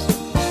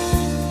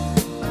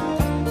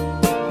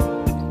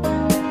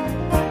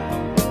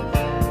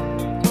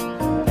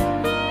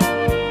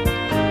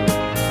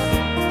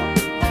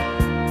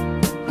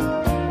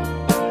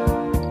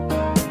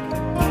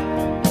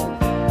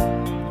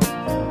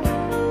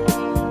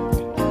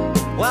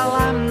 Well,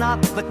 I'm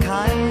not the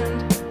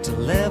kind to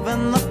live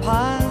in the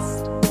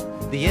past.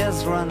 The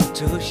years run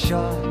too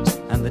short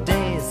and the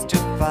days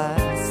too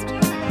fast.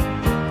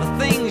 The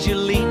things you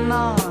lean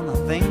on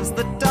are things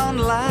that don't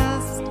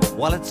last.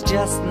 Well, it's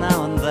just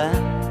now and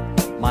then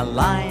my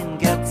line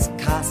gets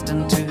cast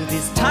into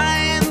these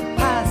time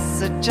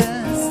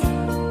passages.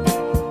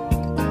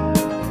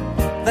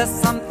 There's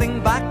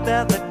something back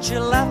there that you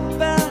left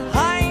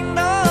behind.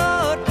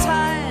 Oh,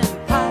 time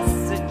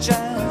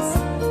passages.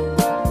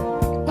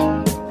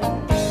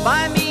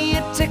 Buy me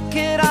a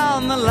ticket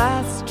on the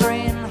last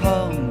train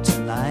home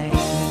tonight.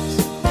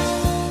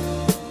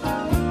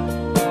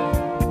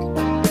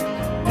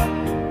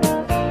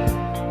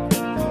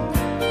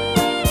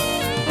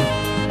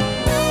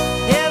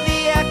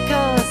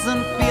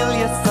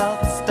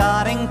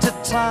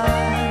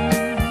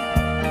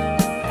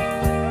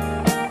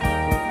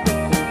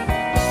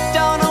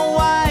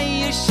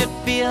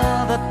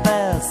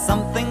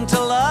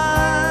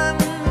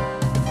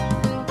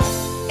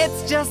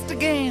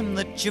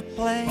 that you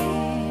play.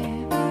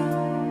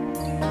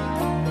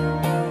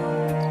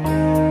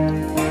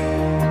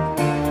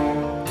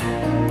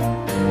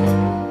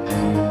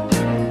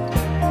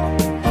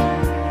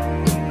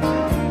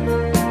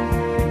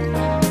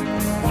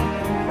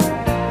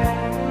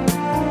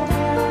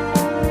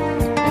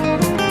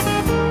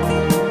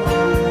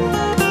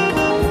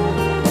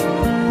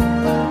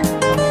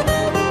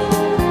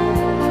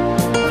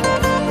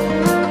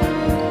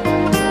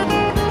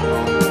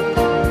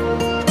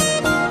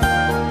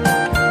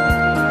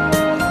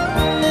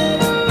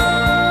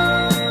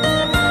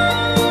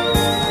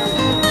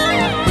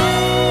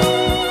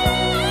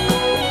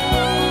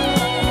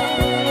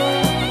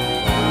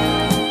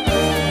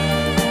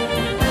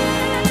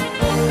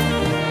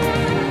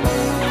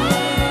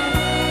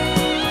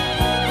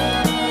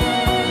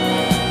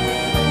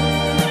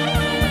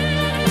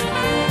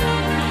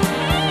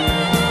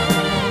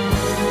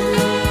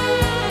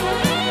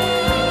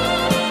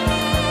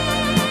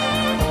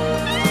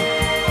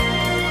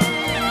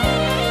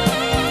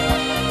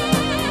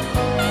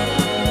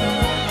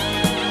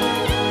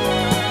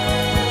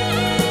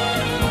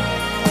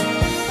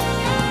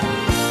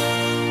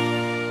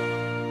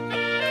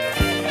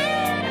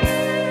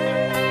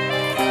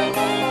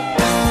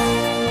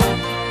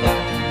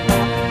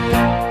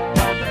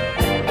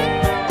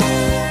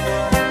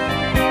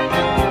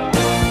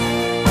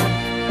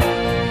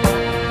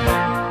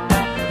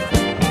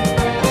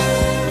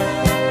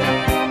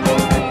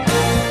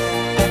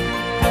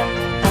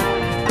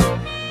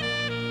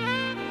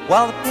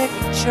 Well, the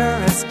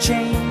picture is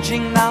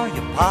changing now.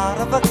 You're part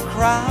of a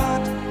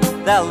crowd.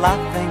 They're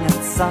laughing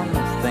at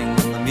something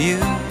and the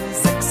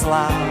music's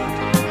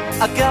loud.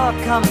 A girl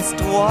comes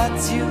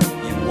towards you,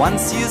 you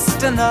once used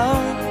to know.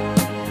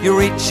 You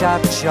reach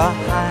out your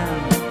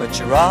hand, but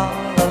you're all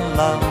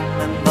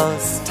alone in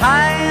those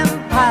time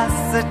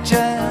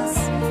passages.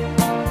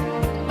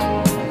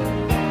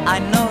 I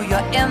know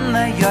you're in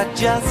there, you're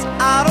just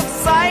out of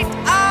sight.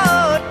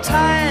 Oh,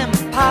 time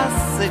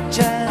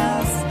passages.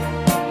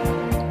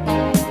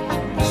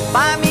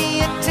 Buy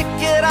me a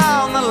ticket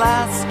on the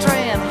last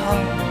train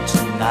home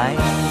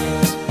tonight.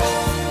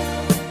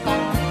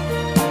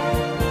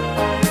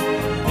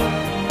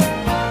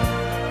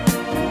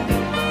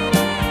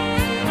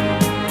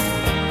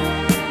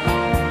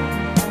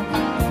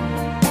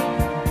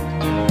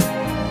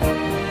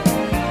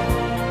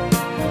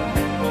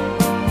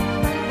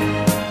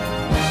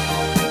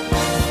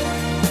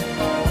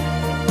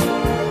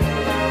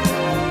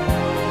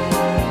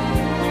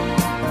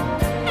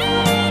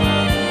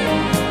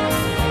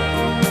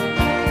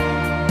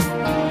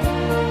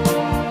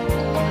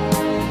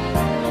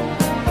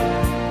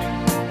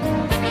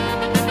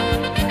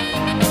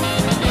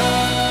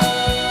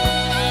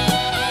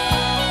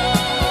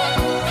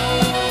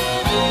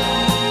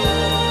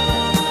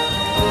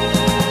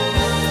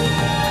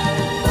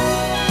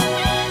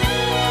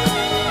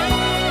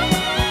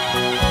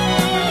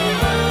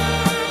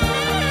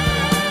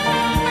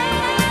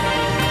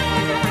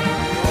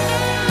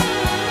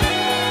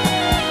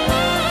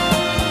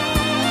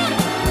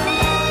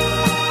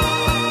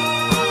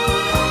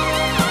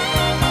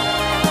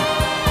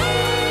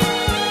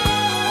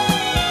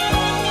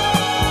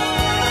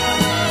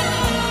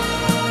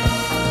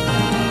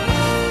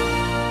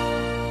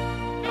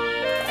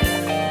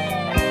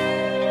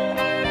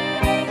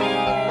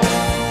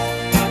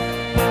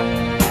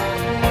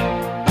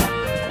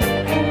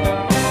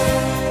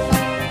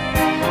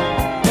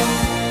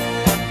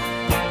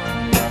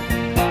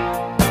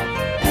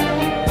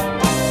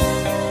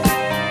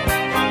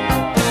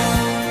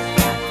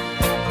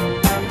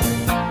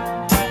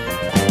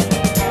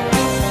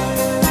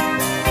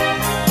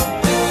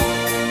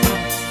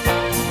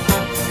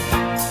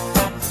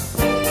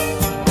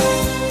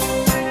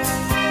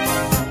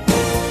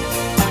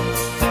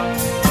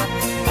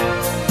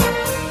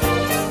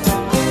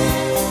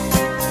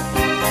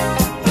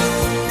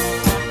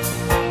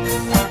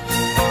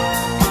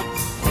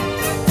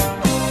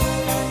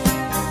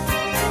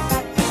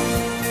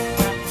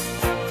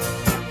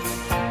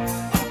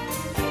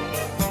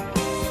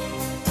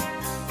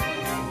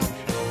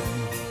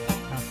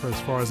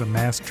 As a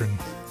mastron.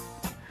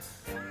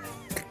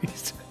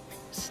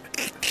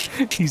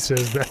 He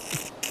says that.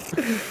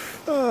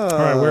 All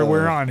right,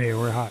 we're on here.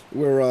 We're hot.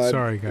 We're on.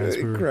 Sorry, guys.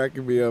 We were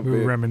cracking me up. We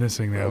were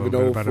reminiscing there of a an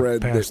little old bit about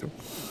friend.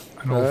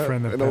 an old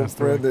friend that passed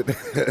away.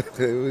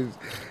 That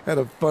had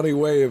a funny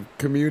way of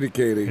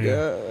communicating.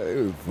 Yeah.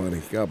 It was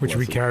funny. God Which bless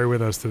we him. carry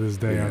with us to this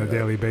day on a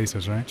daily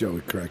basis, right? Joe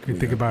would crack We me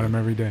think up. about him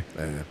every day.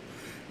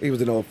 He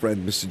was an old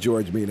friend, Mr.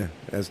 George Mina.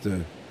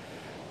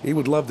 He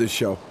would love this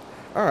show.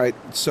 All right,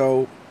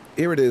 so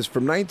here it is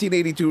from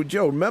 1982.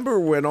 Joe, remember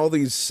when all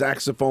these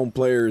saxophone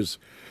players,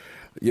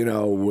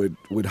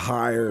 would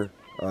hire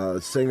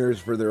singers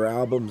for their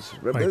albums?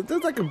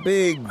 There's like a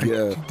big...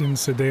 didn't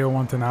Sadeo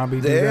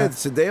Watanabe do yeah, that?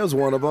 Sadeo's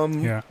one of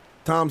them. Yeah.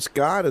 Tom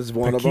Scott is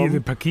one of them.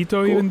 Did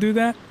Paquito even do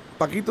that?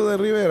 Paquito de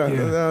Rivera.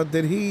 Yeah.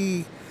 Did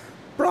he?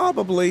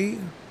 Probably.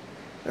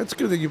 That's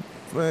good that you...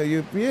 He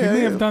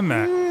may have done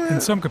that. Yeah.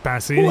 In some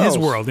capacity, Who in his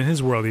else?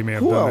 world, he may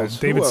have Who done else?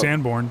 that. David Who else?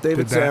 Sanborn. David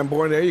did that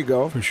Sanborn. There you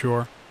go. for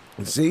sure.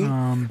 See,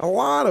 a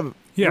lot of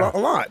Yeah, a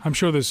lot. I'm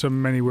sure there's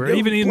some many where Yeah,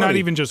 even not plenty.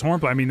 even just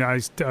hornplay. I mean,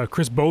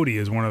 Chris Bodie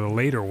is one of the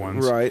later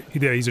ones. Right.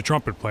 He's a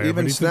trumpet player.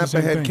 Even but he did the same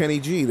Snap Ahead thing. Kenny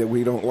G that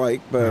we don't like,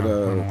 but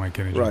No, I don't like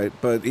Kenny G. Right,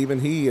 but even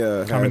he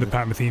I'm in the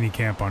Pat Metheny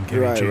camp on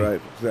Kenny G.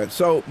 Right.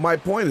 So my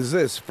point is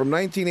this: from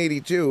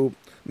 1982,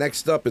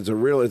 next up is a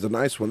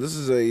nice one. This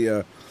is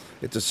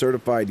it's a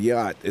certified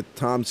yacht. It's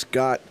Tom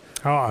Scott.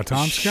 Oh,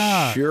 Tom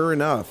Scott. Sure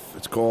enough,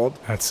 it's called.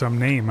 That's some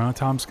name, huh?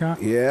 Tom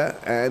Scott. Yeah,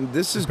 and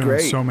this is He's been on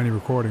great. so many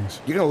recordings.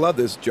 You're gonna love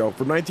this, Joe.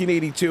 From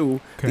 1982,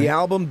 the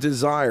album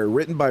Desire,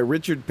 written by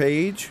Richard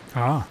Page,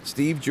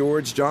 Steve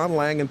George, John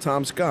Lang, and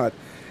Tom Scott,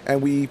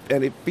 and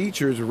it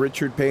features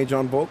Richard Page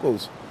on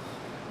vocals.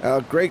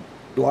 Great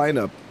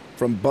lineup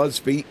from Buzz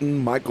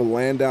Featon, Michael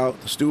Landau,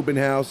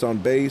 Steubenhaus on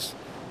bass,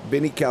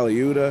 Vinnie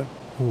Caliuta.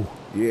 Ooh.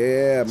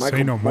 Yeah,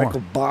 Say no more.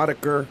 Michael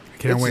Boddicker.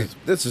 Can't wait.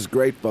 This is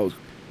great,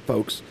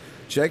 folks.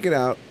 Check it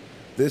out.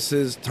 This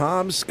is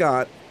Tom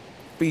Scott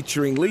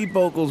featuring lead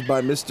vocals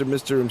by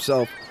Mr.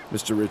 himself,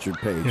 Mr. Richard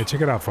Page. Yeah, check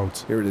it out,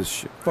 folks. Here it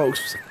is,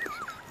 folks.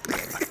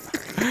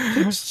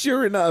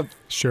 Sure enough.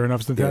 Sure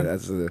enough's the Yeah, time.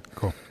 that's the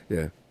Cool.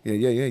 Yeah. Yeah.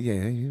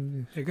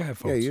 Yeah, go ahead,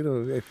 folks. Yeah,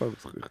 hey,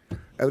 folks.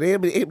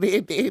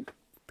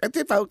 That's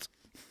it, folks.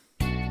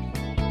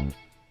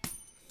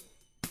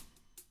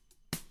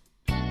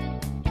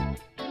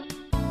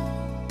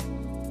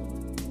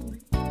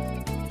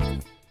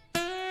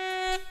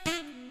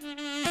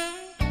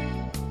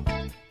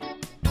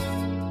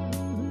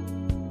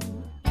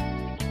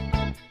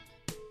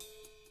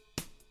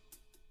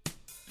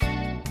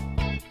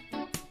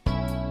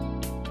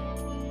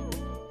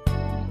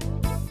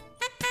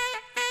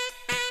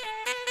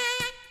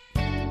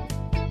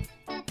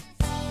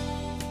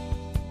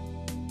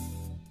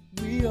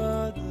 We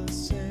are the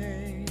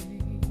same.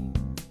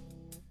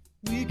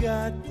 We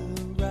got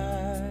the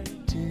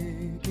right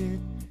ticket.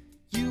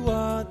 You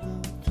are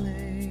the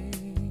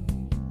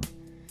flame,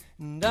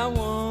 and I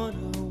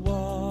wanna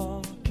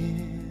walk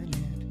in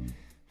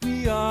it.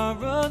 We are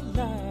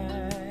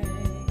alive,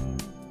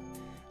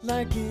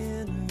 like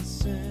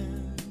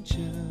innocent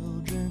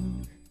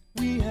children.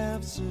 We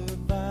have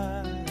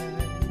survived.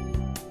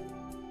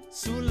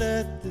 So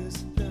let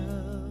this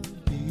love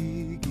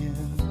begin.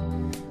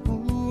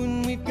 Ooh,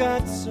 and we've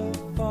got so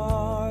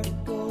far to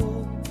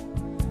go,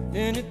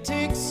 and it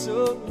takes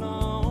so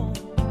long.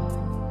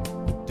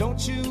 But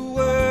don't you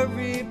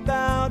worry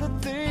about a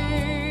thing.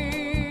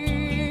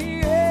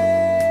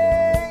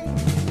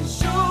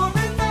 Sure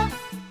enough,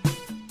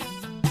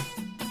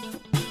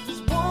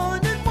 there's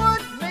one and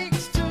one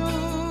makes two.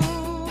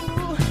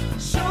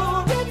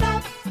 Sure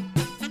enough,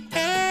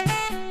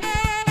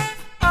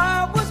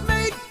 I was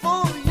made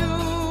for you.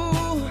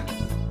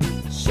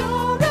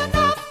 Sure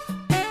enough,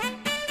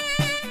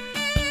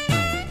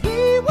 we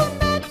were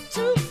meant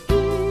to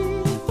be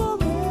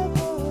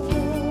forever.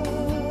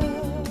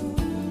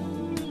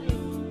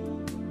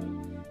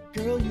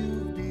 Girl,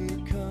 you've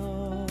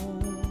become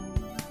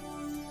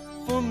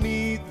for me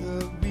the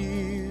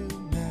real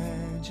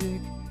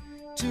magic.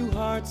 Two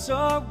hearts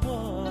are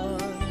one.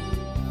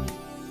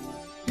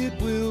 It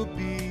will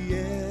be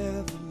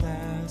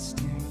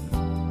everlasting.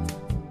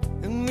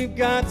 And we've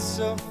got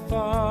so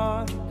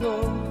far to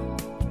go,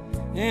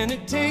 and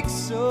it takes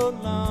so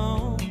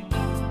long.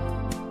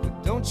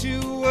 But don't you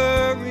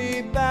worry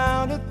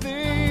about a thing.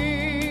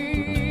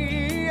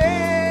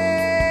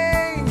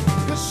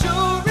 'Cause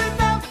sure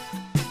enough,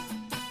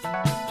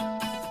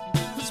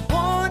 there's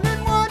one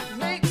and one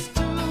makes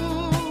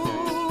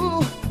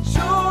two.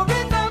 Sure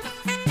enough,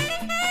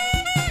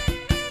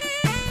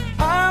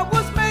 I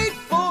was made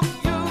for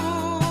you,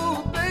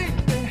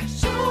 baby.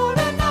 Sure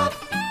enough,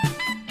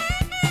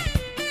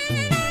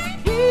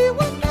 we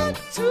were meant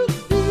to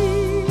be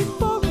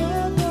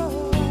forever.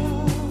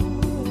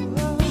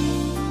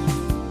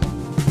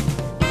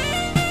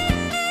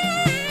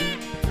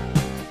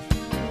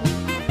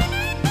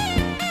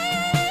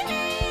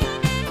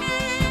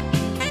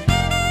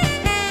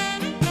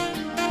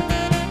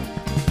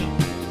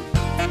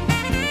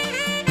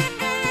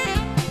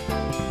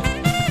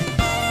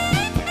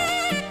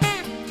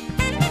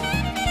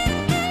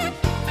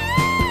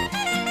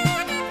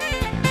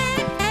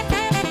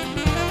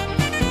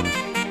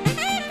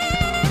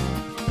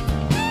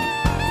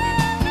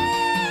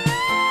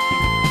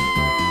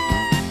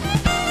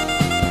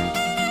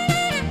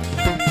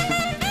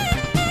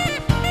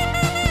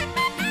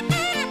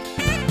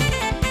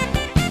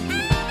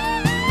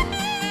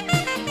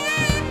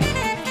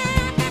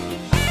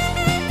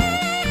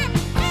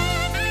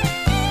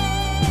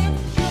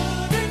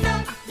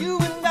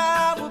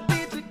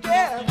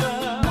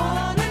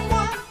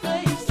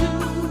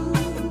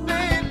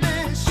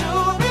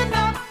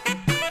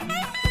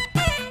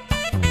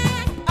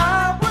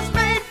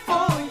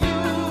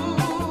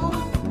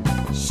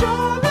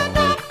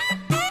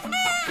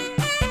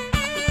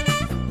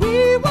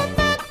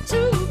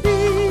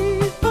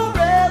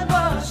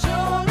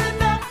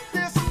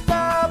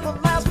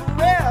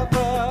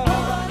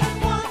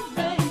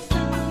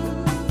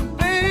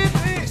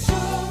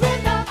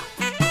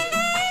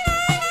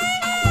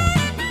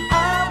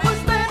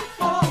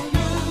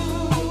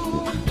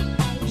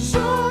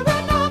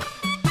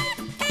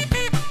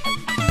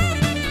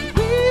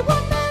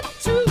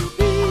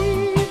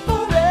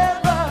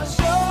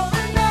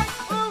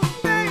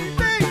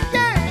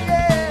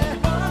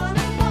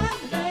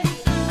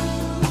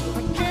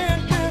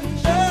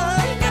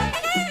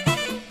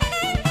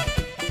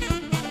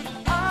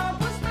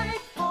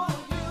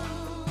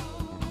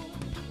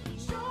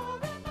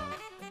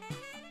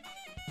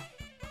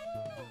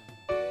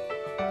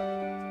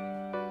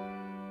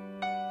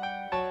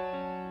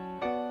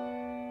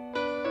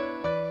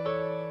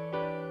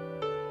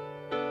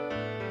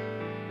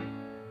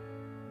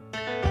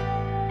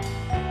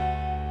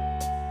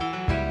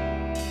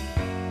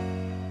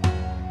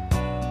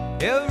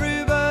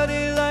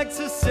 Everybody likes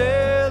a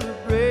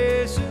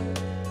celebration,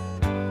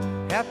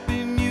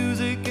 happy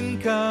music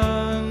and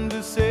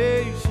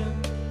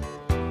conversation.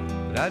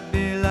 But I'd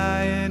be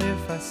lying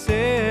if I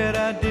said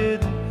I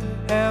didn't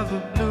have the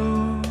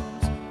blues.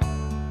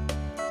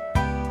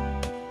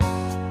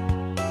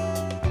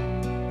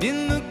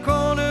 In the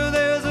corner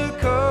there's a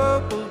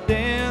couple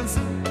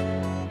dancing.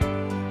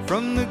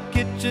 From the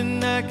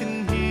kitchen I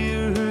can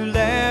hear her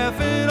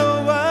laughing.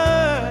 Oh,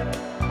 I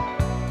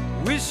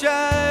wish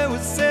I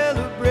was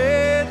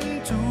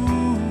celebrating too.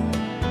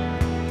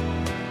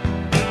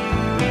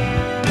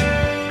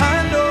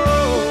 I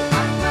know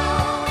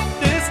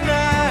this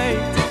night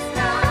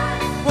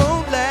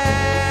won't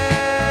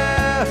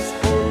last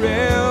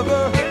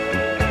forever.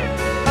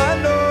 I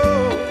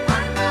know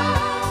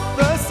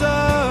the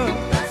sun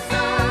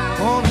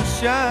gonna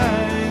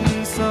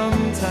shine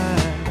sometime.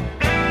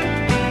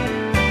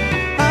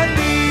 I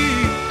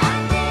need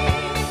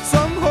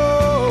some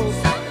hope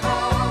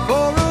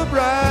for a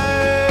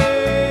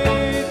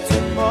bright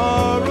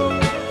tomorrow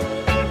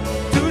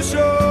to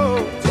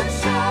show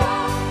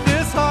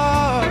this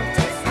heart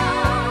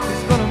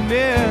is gonna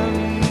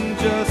mend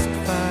just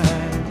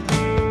fine.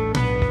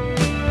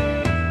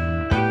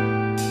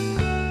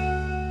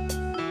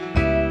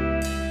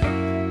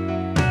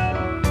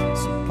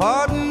 So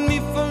pardon me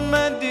for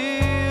my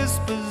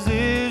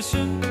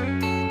disposition.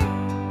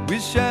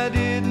 Wish I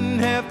didn't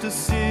have to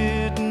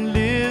sit and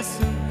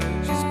listen.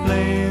 She's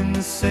playing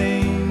the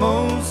same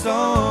old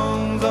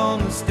songs on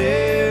the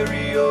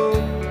stereo.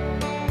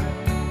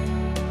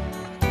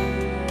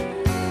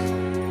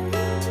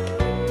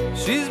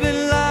 She's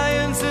been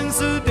lying since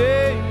the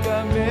day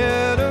I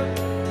met her.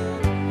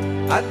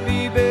 I'd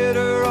be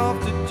better off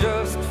to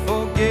just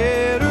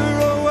forget her.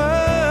 Oh,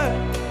 I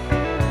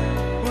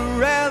would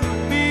rather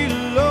be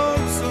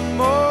lonesome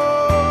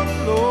all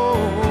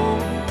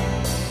alone.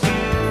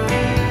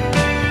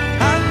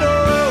 I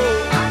know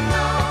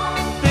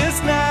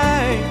this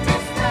night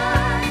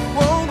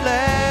won't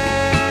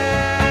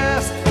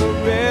last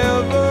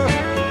forever.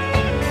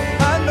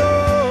 I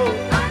know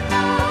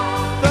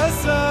the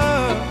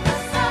sun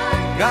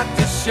got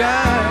to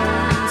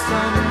shine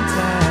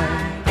sometime.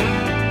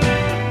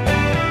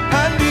 I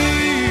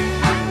need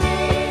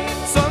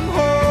some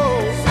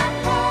hope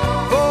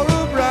for a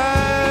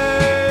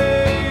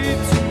bright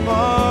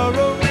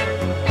tomorrow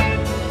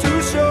to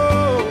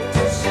show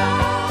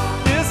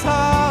this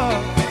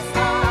heart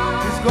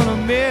is gonna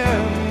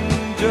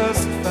mend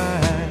just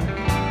fine.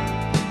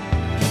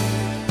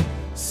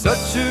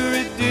 Such a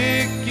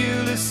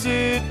ridiculous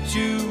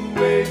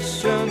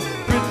situation,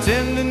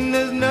 pretending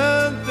there's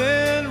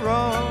nothing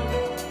wrong.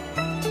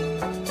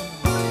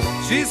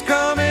 She's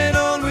coming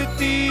on with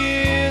the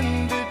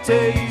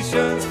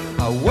invitations.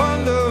 I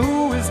wonder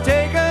who is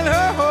taking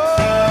her home.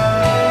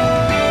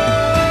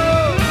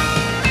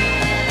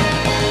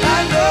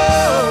 I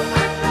know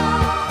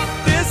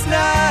this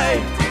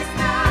night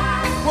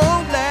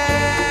won't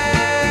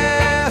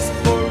last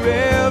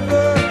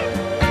forever.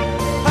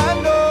 I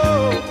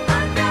know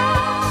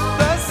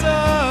the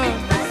sun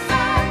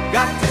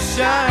got to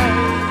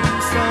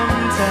shine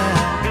sometime.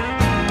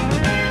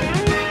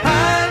 I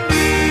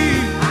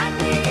need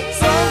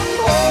some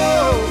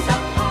hope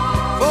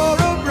for a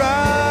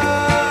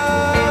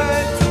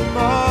bright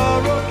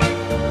tomorrow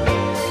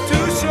to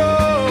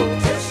show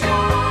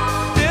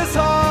this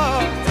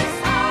heart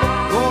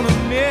gonna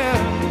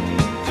mend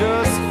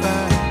just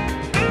fine.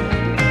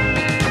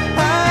 I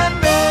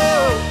know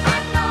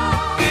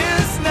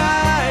this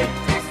night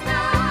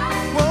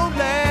won't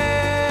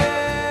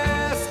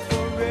last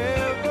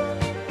forever.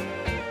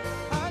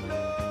 I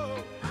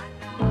know.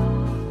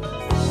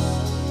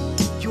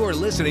 You're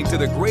listening to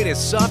the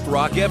greatest soft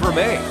rock ever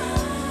made,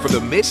 from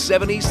the mid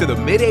 70s to the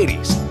mid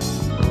 80s,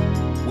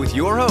 with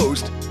your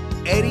host,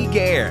 Eddie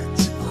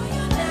Gans.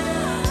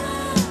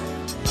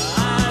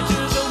 I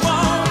just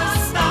wanna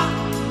stop.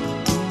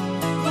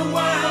 The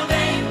world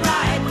ain't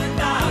right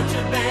without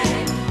your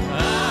babe.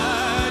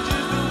 I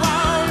just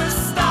wanna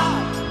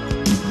stop.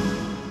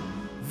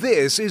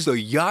 This is the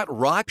Yacht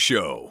Rock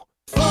Show.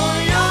 For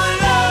your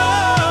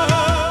love,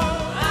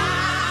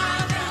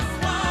 I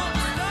just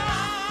wanna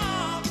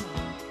stop.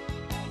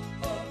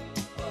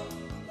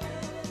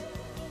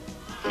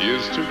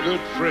 Here's to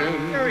good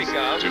friends. There we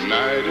go.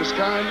 Tonight is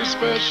kind of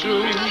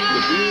special.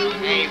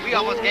 Hey, we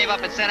almost gave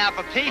up and sent out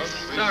for pizza.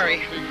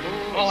 Sorry.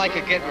 All I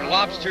could get were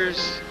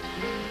lobsters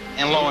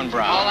and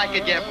Lowenbrow. All I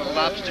could get were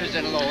lobsters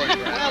and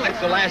Lowenbrow. Well, it's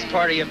the last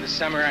party of the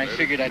summer. I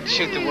figured I'd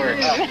shoot the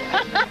works.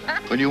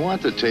 When you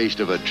want the taste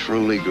of a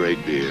truly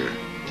great beer,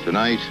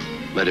 tonight,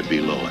 let it be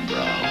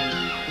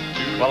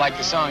Lowenbrow. Well, like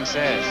the song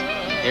says,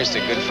 here's to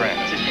good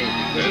friends.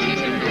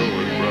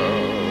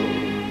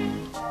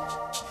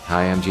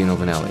 Hi, I'm Gino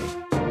Vanelli.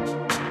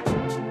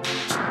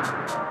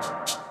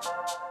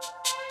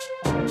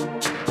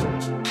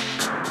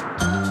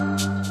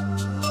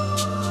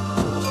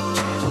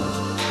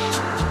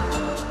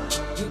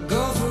 You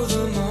go through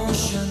the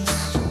motions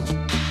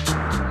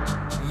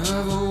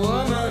of a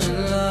woman in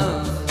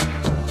love.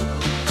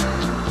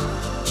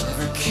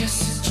 Every kiss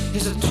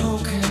is a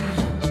token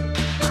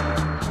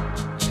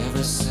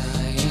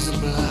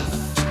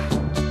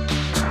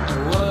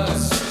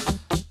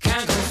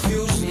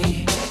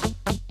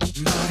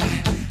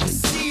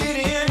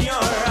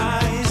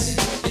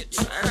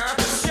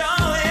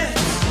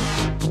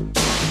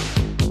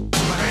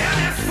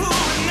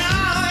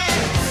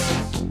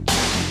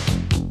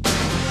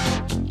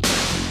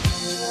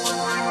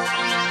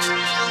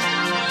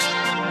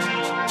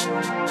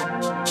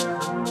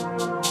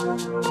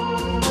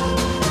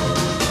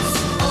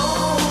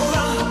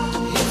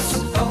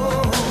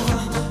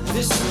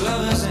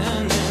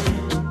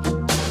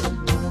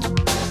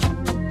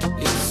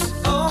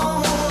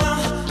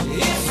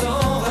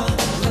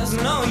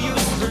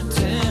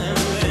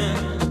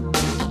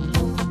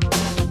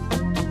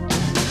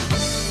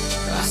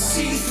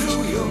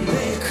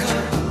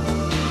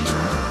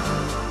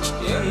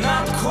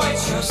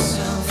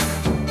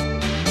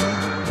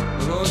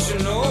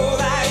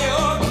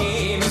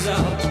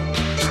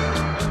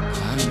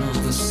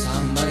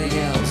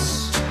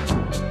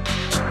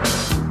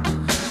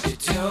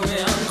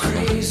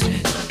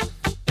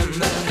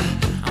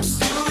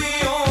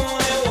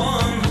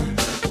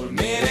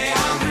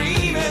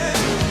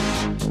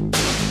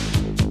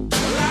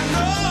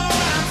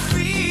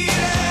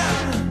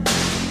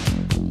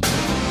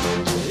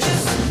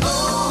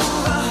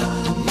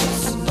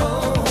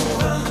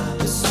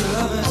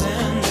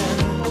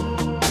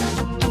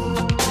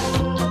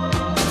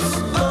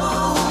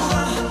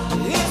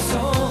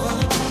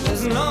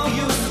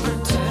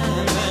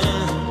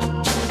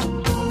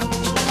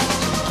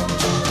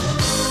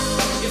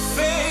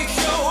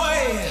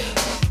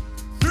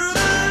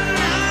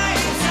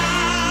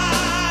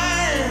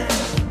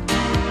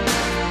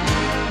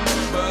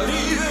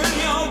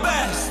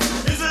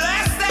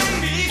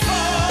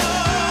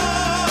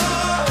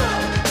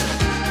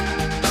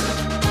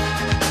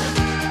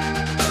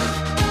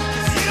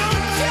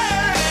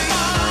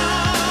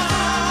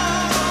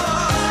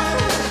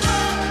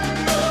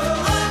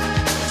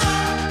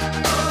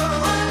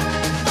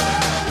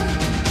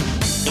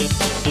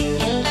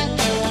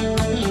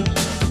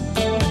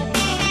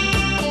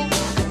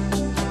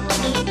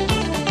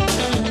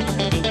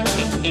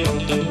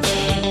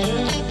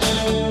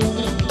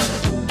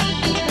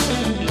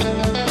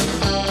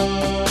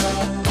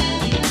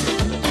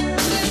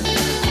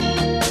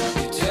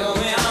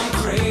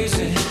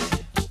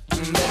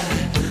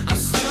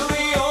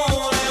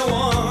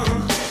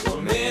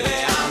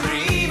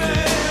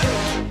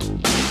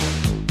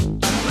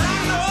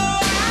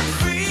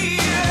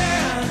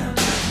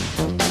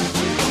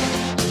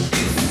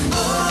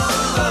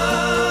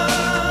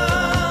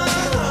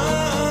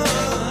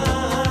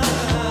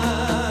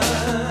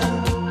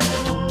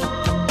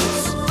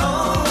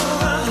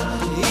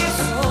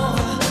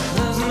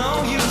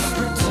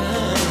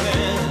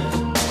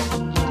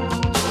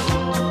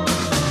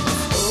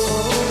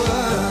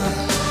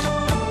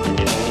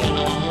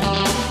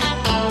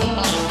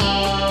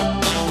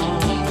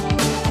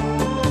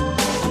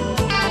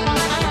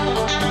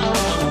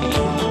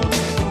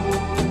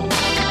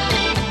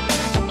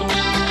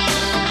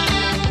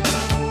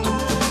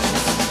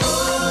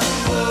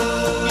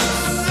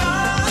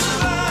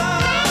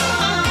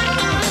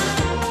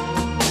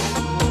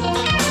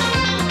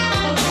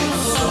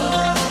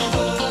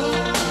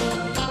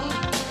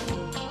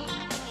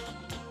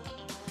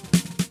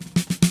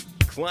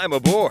Climb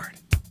aboard.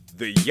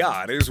 The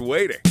yacht is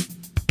waiting.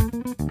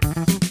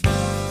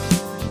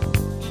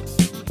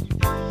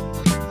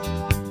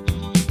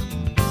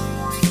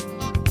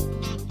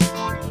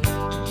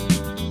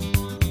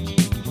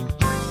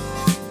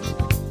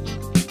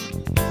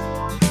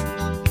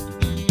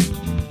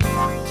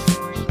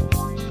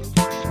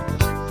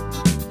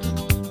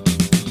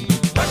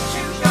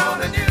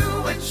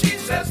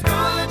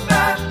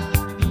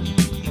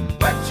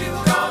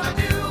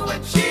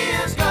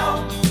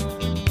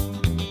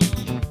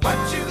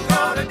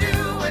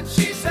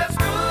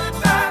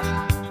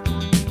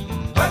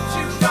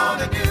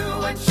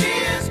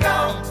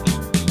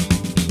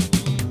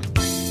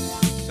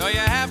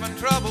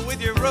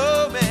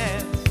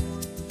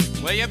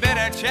 Well, you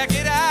better check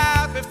it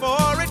out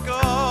before it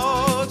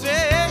goes,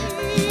 yeah.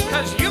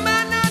 'Cause you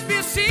might not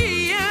be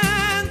seeing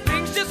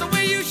things just the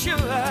way you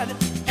should,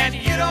 and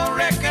you don't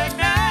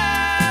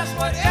recognize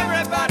what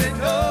everybody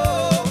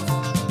knows.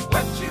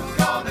 What you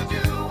gonna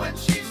do when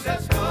she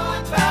says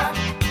goodbye?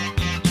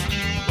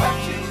 What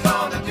you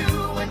gonna do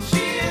when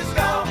she is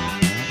gone?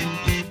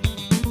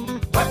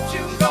 What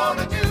you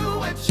gonna do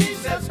when she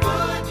says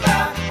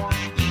goodbye?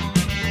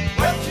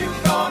 What you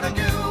gonna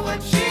do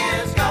when she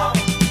is gone?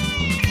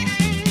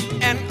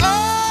 And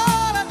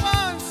all at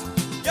once,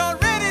 you're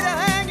ready to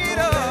hang it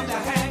up,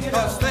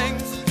 'cause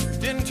things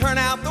didn't turn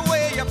out the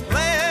way you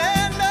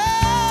planned.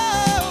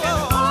 Oh,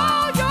 and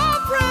all your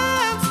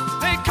friends,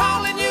 they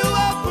calling you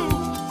a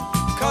fool,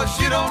 'cause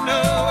you don't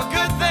know a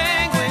good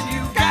thing when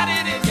you got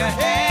it in your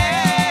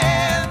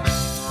head.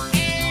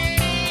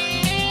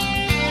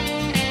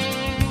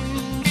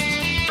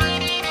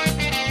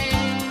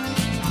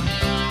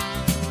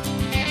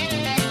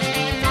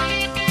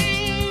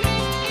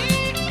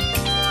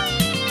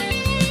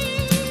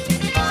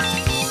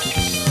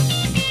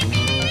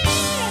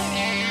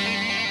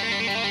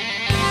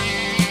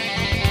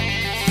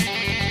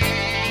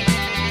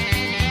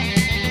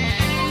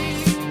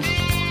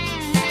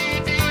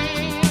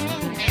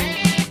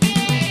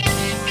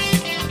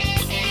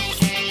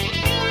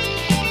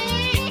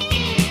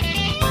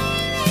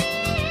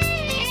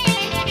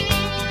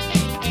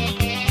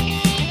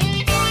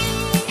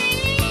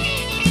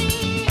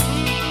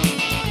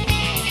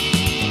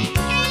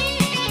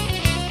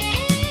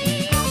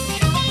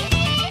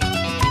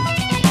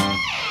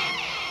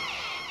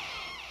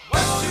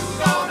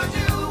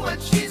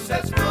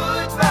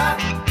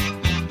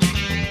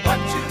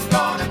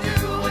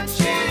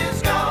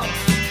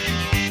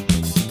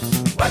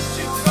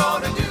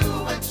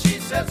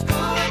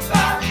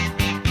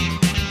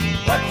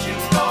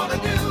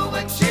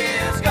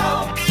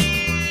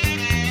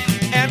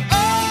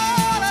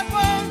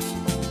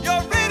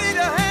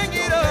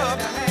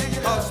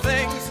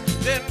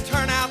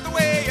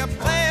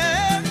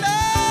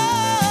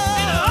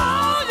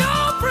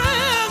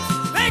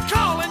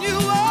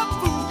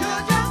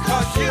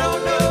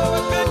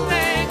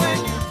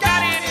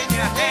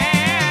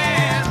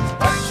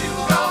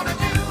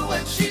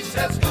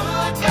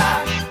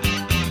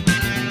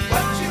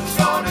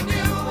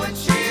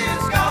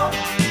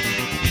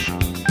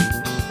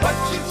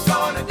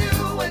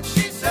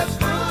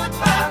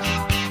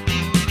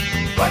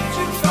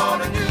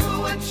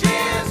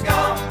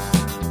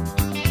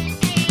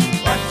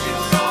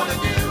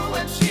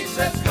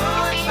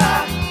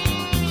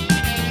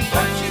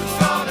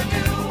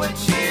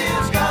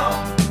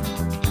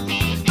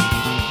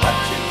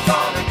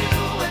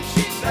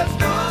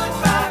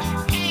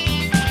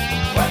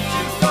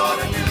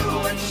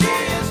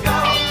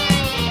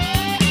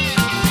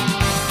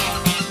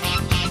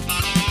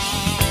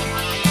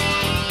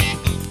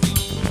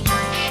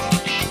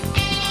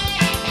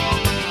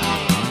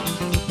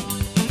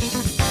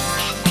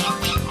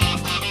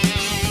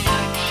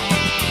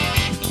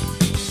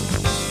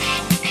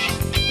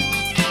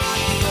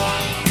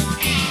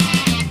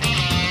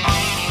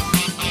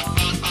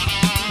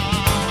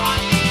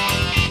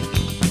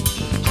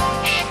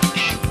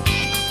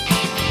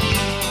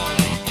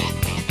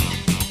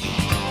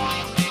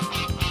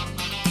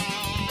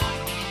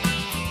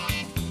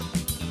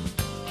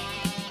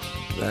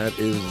 That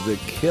is the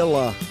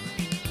killer.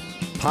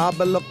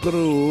 Pablo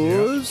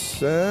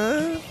Cruz.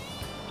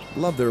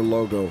 Love their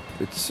logo.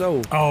 It's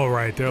so... Oh,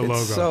 right, their logo.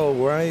 So,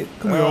 right?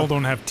 We all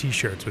don't have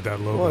T-shirts with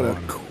that logo What on a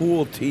them.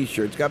 cool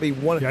T-shirt. It's got to be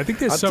one... Yeah, I think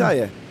there's I'll some... tell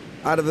you,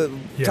 out of the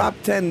top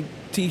 10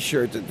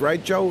 T-shirts,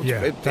 right, Joe?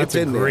 Yeah, it's that's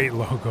in a there. great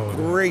logo.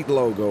 Great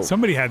logo.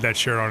 Somebody had that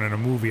shirt on in a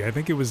movie. I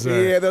think it was...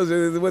 yeah, those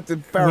are with the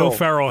Ferrell. Will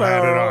Ferrell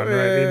had it on,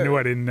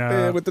 right?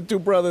 Yeah, with the two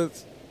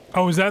brothers.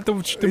 Oh, is that the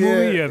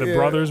movie? Yeah, the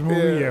Brothers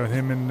movie? Yeah, with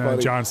him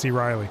and John C.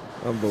 Reilly.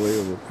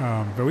 Unbelievable.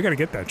 But we got to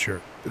get that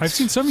shirt. It's I've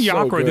seen some so yacht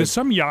rock. good. There's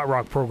some yacht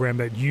rock program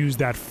that used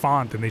that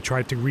font and they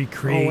tried to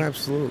recreate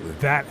absolutely.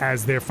 that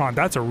as their font.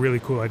 That's a really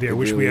cool idea. I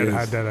wish we really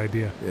had is. had that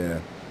idea. Yeah.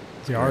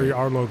 See,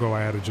 our logo,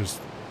 I had to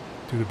just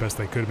do the best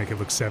I could to make it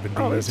look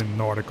 70s and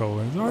nautical.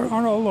 And our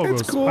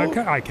logos, It's cool.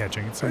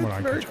 eye-catching. It's somewhat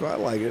It's very eye-catching. cool. I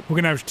like it. We're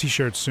going to have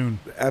T-shirts soon.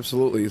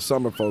 Absolutely. It's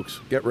summer, folks.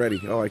 Get ready.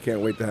 Oh, I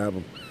can't wait to have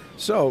them.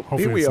 So,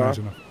 Hopefully here we it's are. nice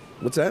enough.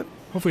 What's that?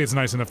 Hopefully it's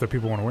nice enough that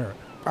people want to wear it.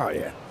 Oh,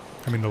 yeah.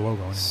 I mean, the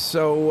logo. Anyway.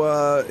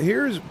 So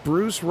here's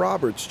Bruce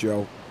Roberts,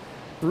 Joe.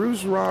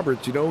 Bruce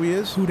Roberts, you know who he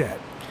is? Who dat?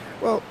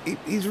 Well,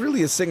 he's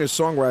really a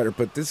singer-songwriter,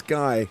 but this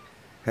guy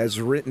has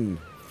written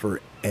for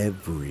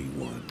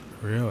everyone.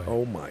 Really?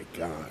 Oh, my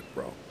God,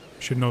 bro.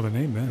 Should know the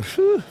name then.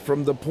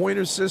 From the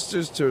Pointer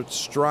Sisters to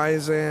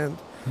Streisand,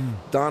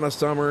 Donna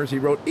Summers. He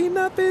wrote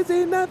Enough is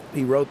Enough.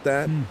 He wrote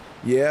that.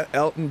 Yeah,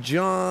 Elton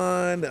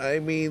John. I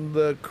mean,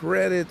 the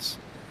credits.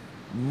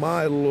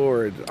 My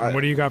Lord. And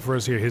what do you got for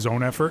us here? His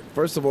own effort?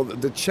 First of all,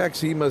 the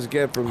checks he must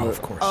get from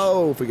of course.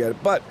 Oh, forget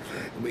it. But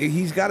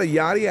he's got a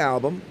Yachty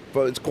album,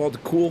 but it's called The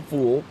Cool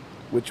Fool,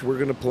 which we're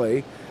going to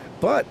play.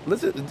 But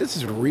listen, this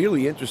is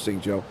really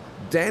interesting, Joe.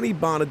 Danny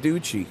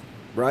Bonaducci,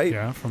 right?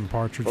 Yeah, from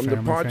Partridge From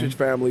Family. the Partridge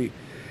Family,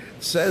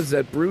 says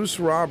that Bruce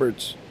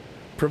Roberts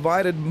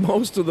provided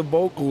most of the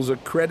vocals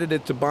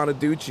accredited to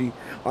Bonaducci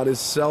on his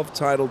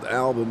self-titled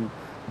album,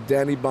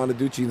 Danny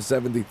Bonaducci in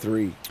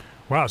 '73.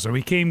 Wow, so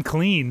he came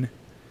clean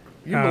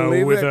You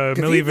believe with it? 'Cause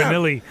Milli he's not-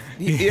 Vanilli.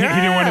 He Yeah.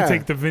 didn't want to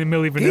take the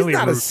Milli Vanilli He's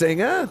not a route.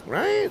 singer,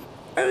 right?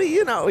 I mean,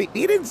 you know,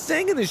 he didn't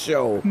sing in the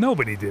show.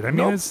 Nobody did. I mean,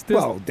 Nope. it's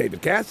Well,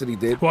 David Cassidy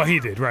did. Well, he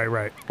did.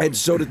 Right. And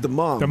so did the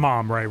mom. The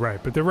mom, right.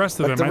 But the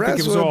rest of But them, the I think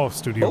it rest was were- all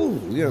studio Oh,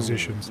 yeah.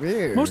 musicians.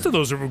 Yeah. Most of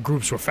those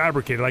groups were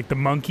fabricated, like the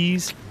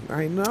Monkees.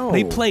 I know.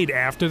 They played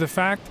after the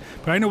fact,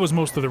 but I know it was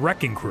most of the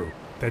Wrecking Crew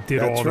that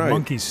did That's all right. the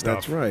Monkees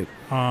stuff. That's right.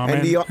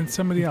 And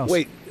somebody else.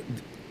 Wait,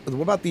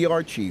 what about the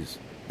Archies?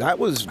 That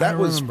was I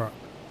don't remember.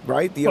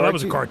 right. The Well, that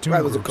Archies? was a cartoon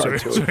That was a group,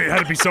 so cartoon. it had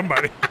to be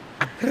somebody.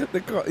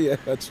 Yeah,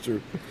 that's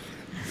true.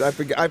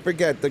 I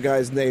forget the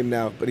guy's name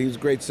now, but he was a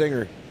great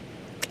singer.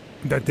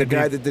 The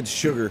guy that did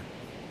Sugar.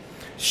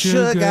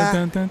 Sugar. Yeah.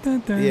 Dun,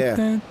 dun, dun, Yeah.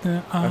 dun,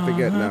 dun, I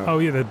forget now. Oh,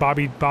 yeah, the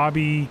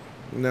Bobby.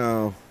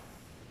 No.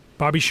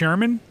 Bobby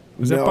Sherman?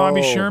 Was No, that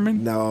Bobby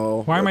Sherman?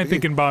 No. Why am I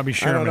thinking Bobby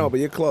Sherman? I don't know, but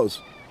you're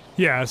close.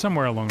 Yeah,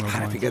 somewhere along those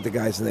I lines. forget the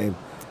guy's name.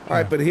 All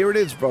right, but here it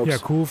is, folks. Yeah,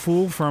 Cool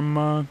Fool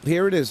from...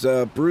 Here it is,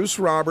 Bruce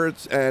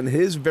Roberts and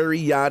his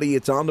very yachty.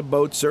 It's on the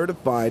boat,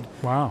 certified.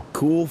 Wow.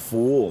 Cool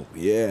Fool.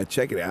 Yeah,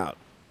 check it out.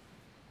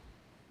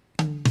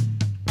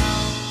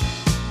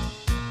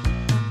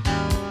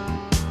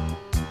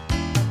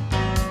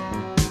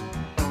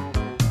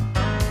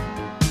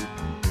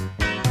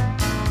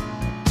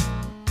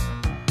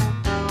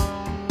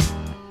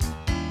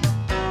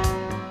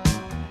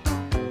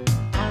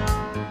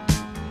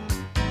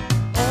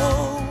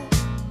 Oh,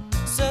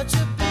 such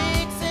a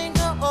big thing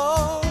to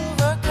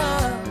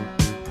overcome.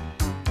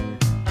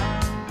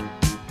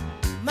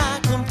 My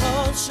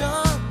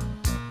compulsion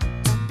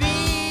to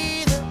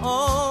be the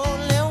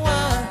only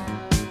one.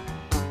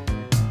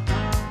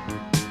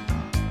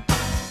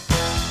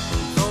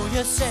 Though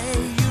you say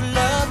you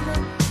love me,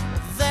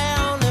 they're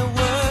only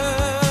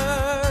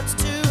words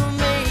to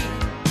me.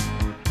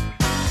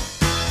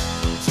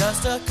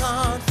 Just a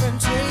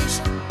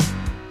confrontation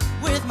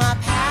with my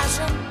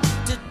passion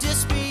to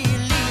disbelieve.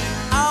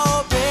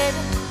 Oh, baby,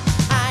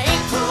 I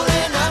ain't cool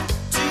enough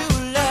to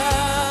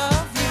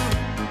love you.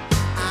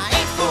 I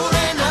ain't cool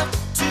enough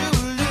to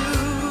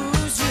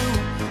lose you.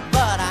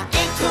 But I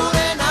ain't cool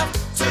enough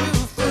to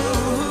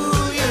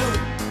fool you.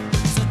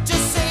 So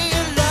just say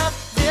you love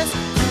this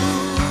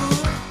fool.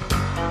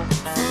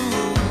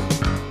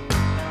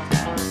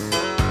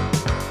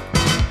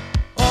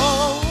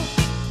 Oh,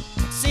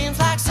 seems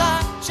like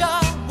such a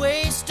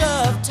waste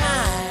of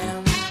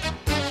time.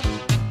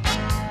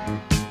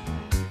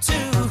 To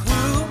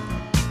who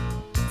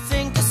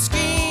think the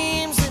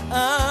schemes that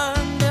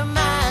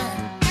undermine.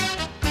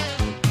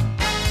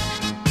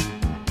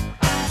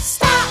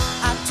 Stop,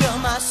 I tell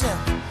myself,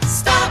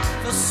 stop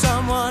for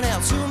someone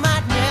else who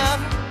might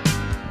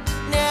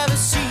never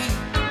see.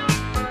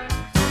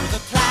 Through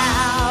the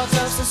clouds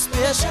of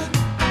suspicion,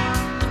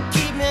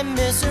 keep me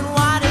missing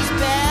what is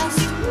best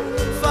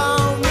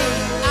for me.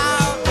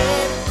 Oh,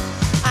 baby,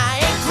 I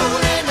ain't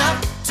cool enough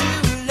to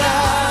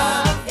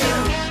love you.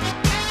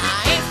 I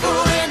ain't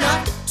cool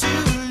enough to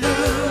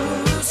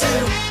lose you.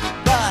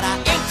 But I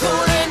ain't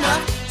cool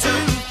enough to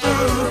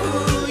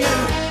fool you.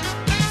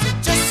 So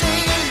just say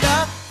you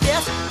love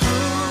this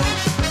fool.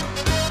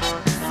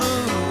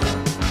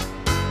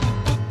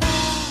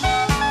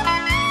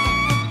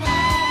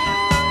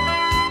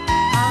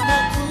 I'm a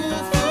cool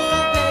fool,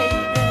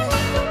 baby.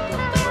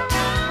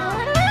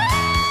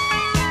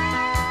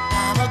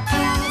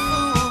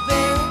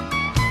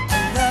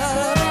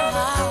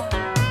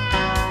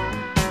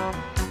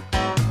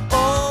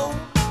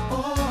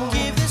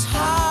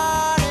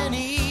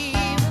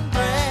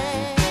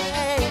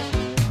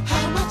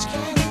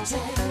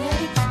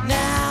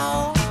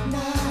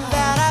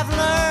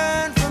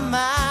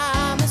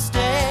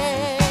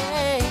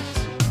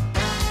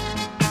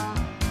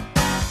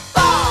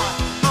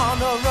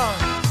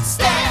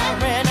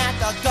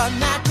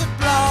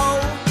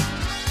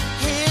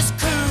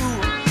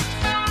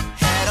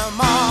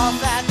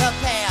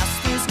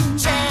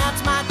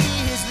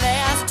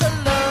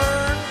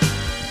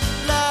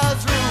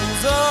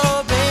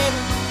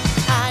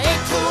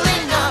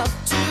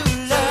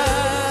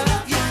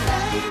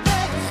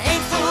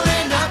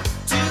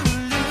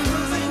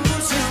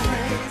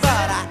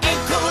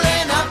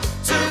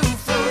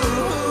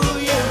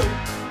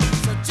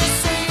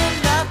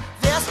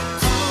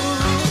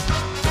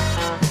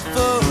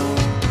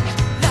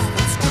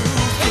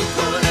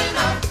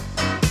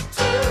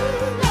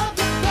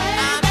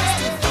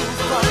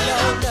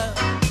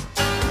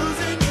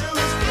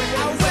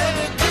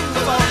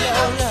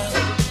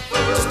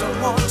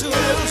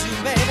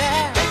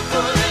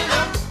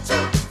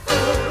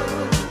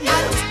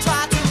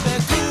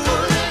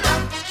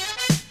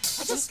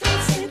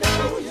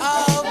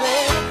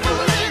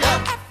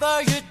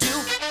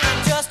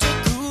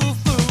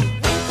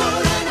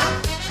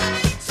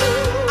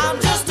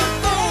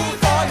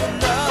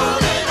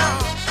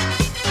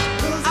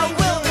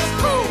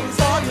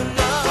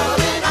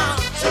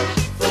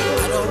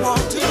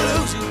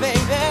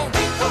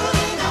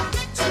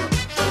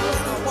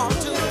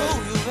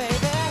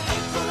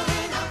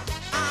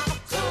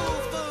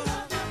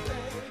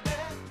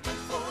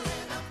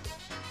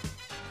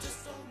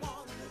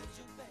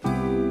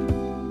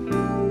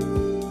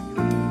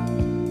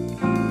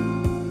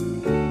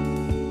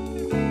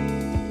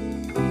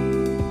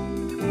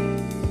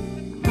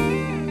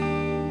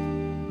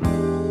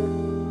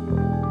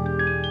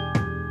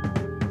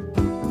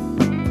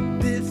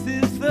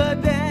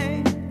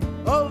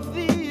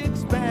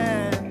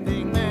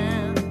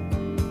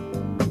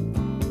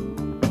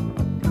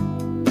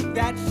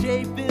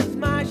 shape is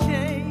my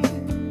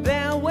shame,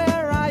 there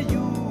where I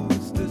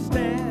used to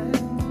stand.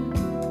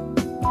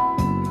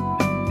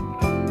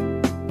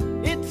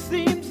 It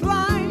seems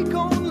like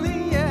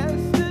only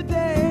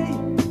yesterday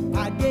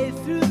I gazed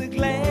through the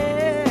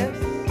glass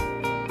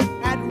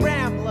at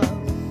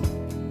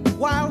ramblers,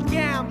 wild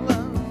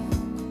gamblers,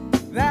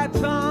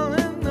 that's all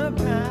in the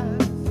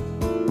past.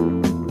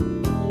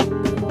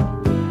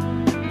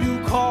 You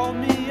call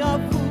me a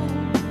fool,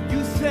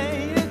 you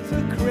say it's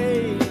a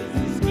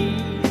crazy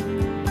scheme.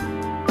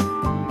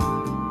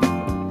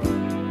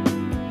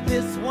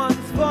 This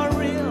one's for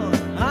real,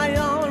 I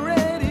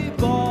already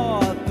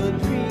bought the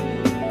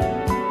dream.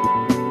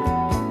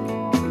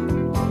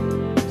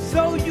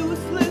 So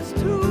useless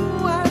to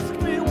ask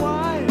me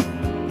why,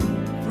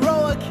 throw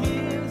a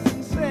kiss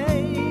and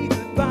say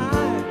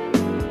goodbye.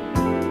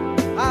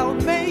 I'll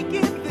make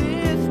it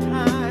this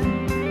time.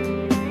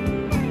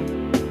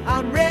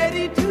 I'm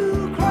ready to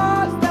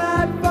cross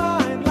that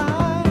fine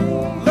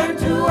line. Learn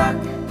to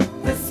work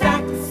the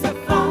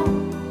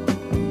saxophone.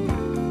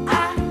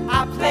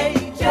 I play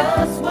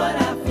just what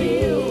I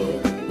feel.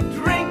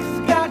 Drink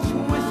Scotch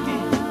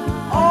whiskey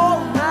all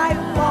night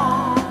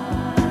long.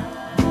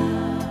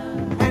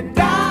 And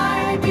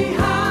die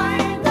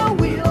behind the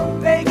wheel.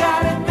 They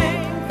got a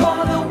name for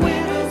the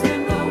winners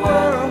in the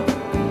world.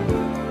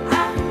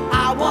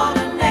 I want a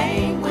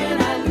name when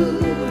I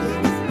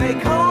lose. They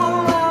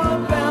call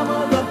Alabama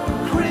the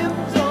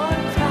Crimson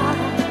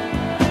Tide.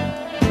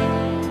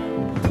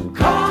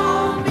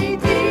 Call me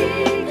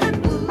Deacon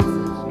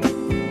Blues.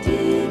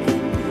 Deacon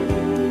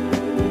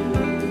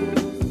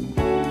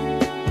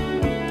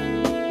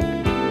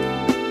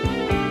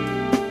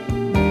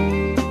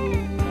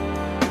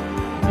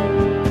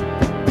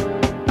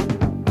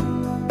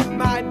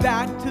My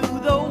back to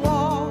the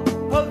wall,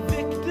 a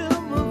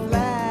victim of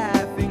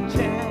laughing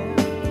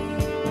chance.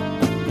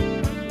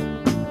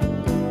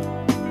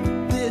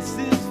 This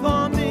is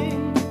for me,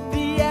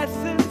 the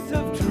essence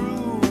of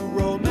true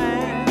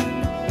romance.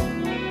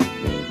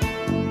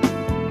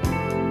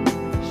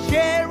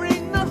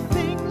 Sharing the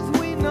things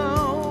we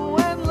know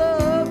and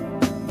love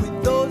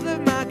with those of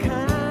my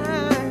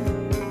kind.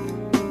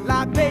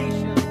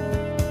 Libation,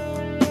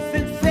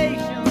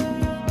 sensation,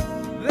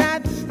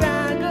 that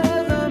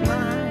stagger the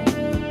mind.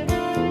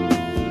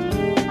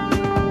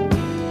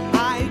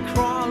 I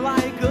crawl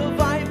like a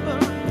viper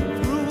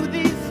through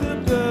these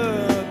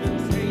suburban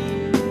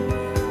streets.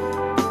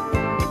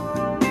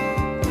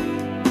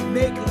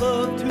 Make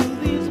love to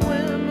these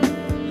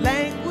women,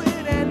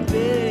 languid and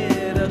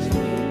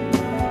bittersweet.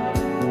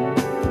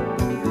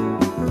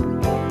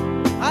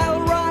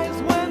 I'll rise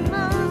when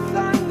the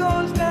sun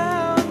goes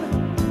down,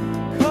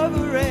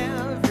 cover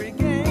every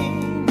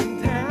game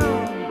in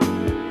town.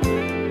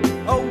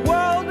 A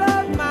world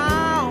of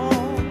my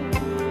own.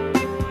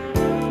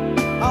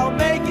 I'll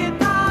make it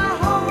my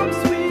home,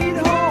 sweet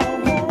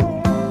home.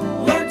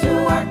 Learn to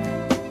work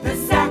the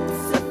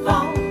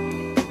saxophone.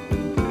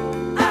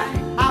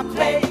 I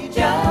play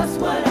just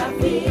what I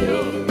feel.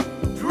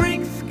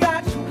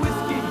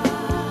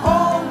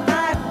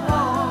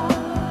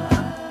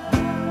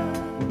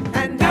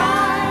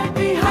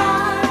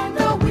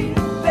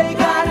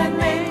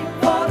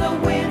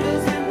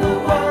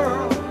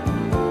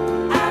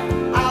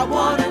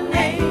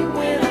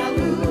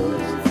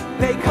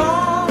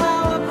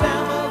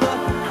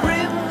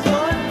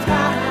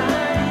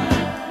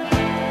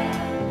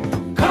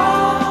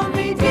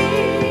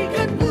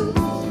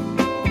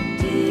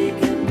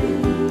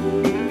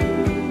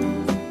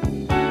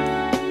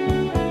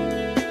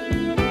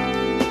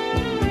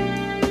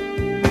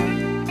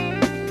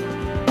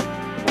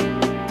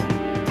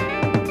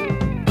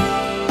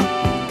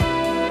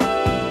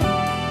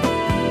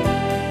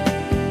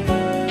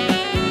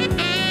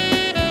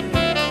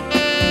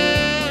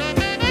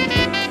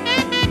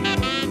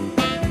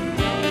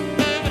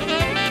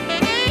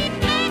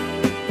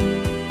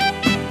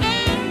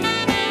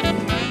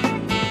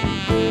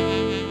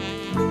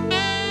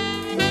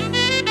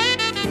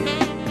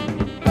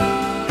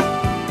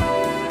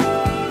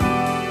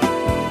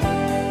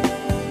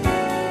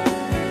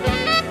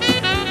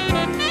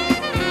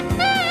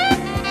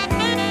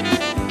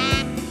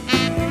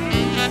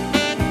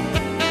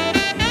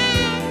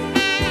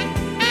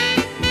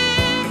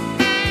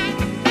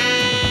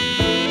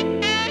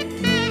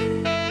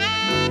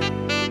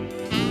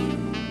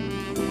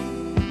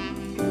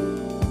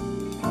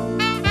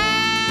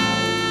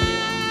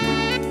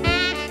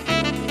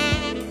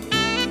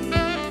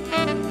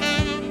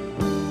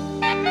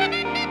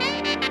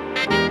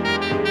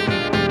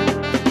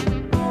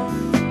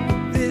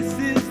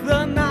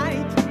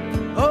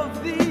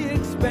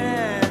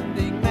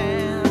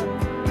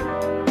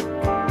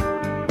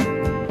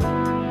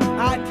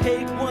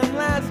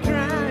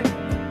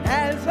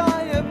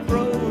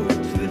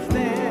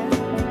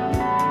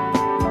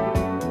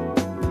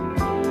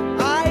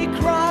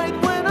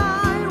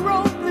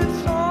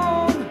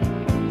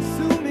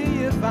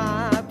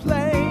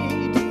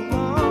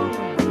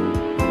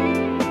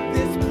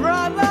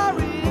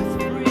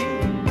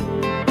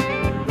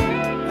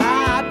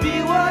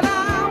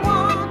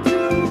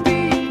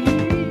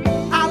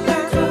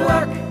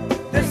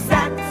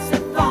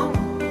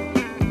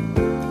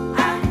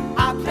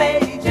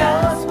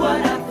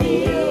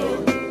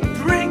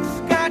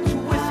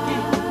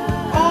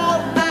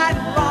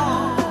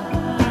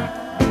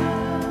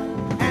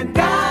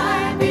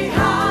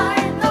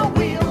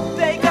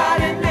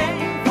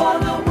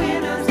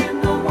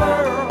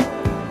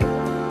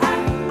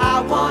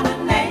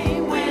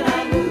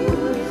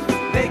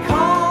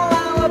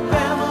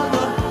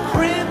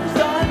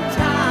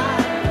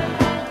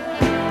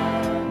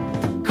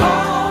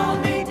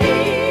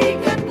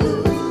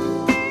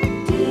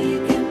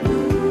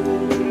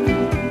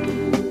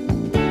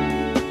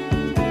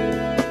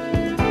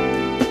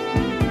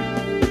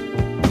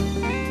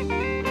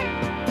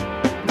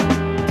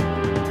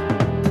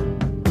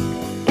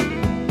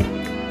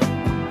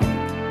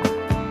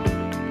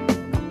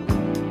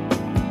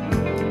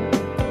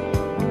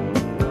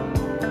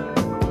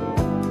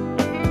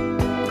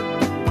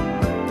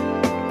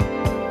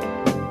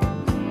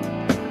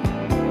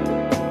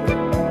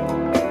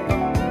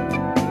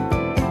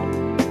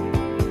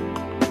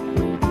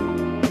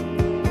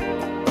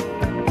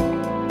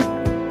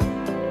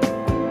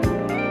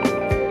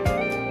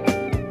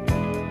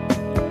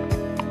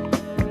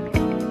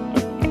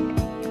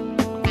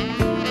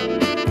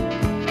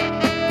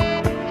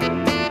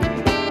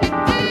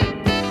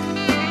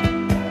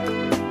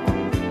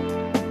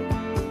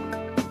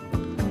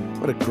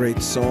 great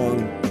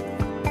song.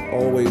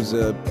 Always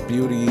a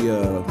beauty.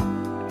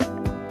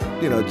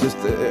 Just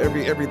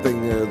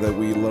everything that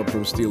we love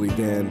from Steely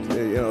Dan.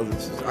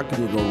 How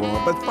can you go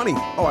wrong? But funny.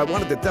 Oh, I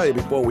wanted to tell you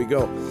before we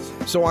go.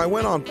 So I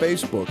went on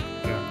Facebook,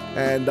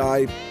 and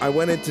I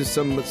went into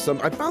some.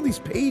 I found these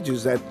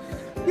pages that,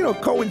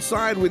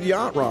 coincide with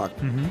Yacht Rock.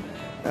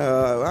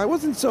 I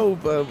wasn't so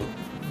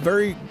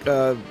very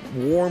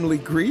warmly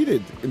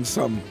greeted in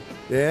some.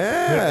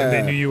 Yeah. And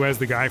they knew you as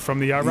the guy from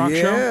the Yacht Rock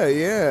show?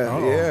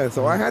 Yeah.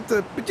 So I had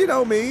to, but you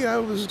know me, I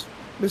was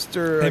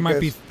Mr. They might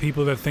be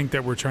people that think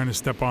that we're trying to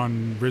step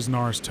on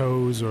Riznar's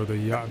toes or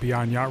the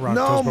Beyond Yacht Rock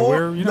toes,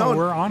 but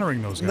we're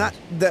honoring those guys.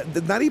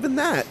 Not even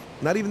that.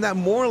 Not even that.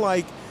 More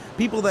like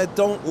people that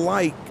don't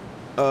like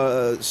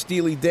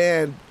Steely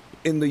Dan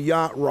in the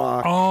Yacht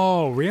Rock.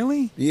 Oh,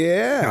 really?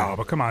 Yeah. No,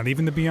 but come on.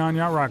 Even the Beyond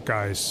Yacht Rock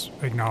guys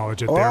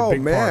acknowledge it. They're a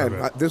big part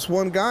of it. This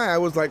one guy, I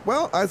was like,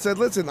 I said,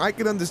 listen, I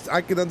can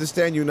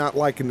understand you not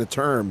liking the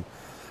term,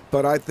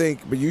 but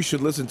you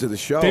should listen to the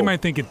show. They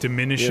might think it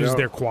diminishes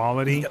their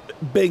quality.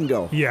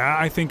 Bingo. Yeah,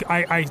 I think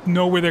I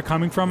know where they're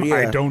coming from. Yeah.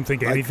 I don't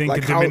think anything can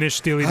diminish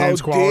Steely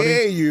Dan's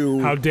quality.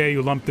 How dare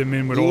you lump them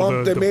in with all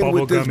the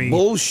bubblegummy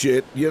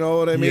bullshit? You know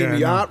what I mean? Yeah,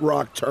 Yacht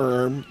Rock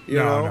term.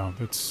 No,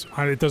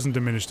 it doesn't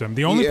diminish them.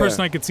 The only person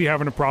I could see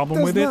having a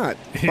problem with it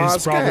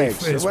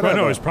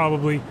is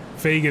probably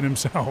Fagan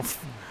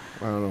himself.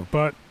 I don't know,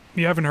 but.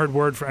 You haven't heard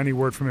any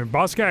word from him.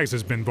 Boss Gags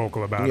has been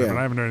vocal about it, but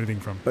I haven't heard anything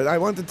from him. But I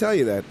wanted to tell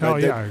you that.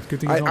 Good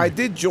thing I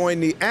did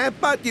join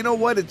but you know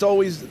what? It's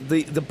always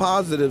the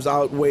positives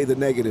outweigh the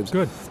negatives.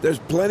 Good. There's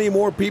plenty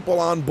more people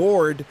on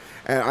board,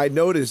 and I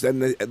noticed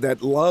that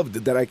loved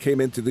that I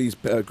came into these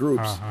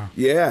groups. Uh-huh.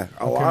 Yeah,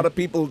 a lot of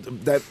people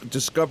that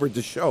discovered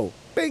the show.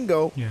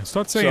 Bingo. Yeah,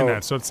 start saying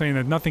that. Start saying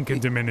that nothing can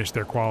diminish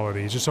their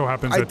quality. It just so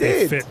happens that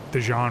they fit the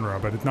genre,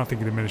 but nothing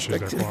diminishes their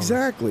quality.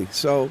 Exactly.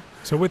 So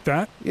with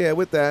that? Yeah,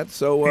 with that.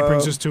 So it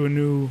brings us to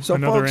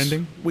another folks,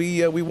 ending.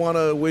 We want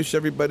to wish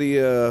everybody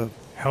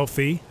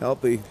healthy.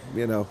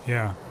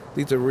 Yeah.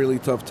 These are really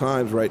tough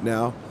times right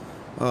now.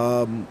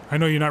 I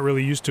know you're not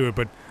really used to it,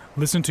 but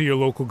listen to your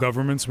local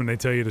governments when they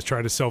tell you to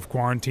try to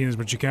self-quarantine as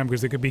much as you can,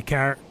 because they could be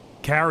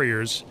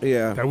carriers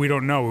that we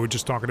don't know. We were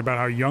just talking about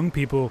how young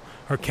people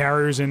are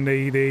carriers and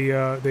they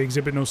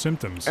exhibit no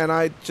symptoms.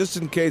 And just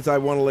in case, I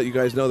want to let you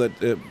guys know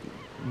that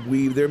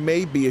there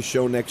may be a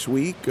show next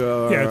week.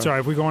 It's all right.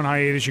 If we go on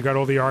hiatus, you got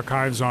all the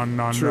archives on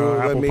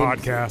Apple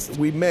Podcasts.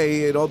 We may.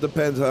 It all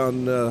depends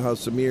on how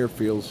Samir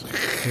feels.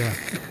 Yeah.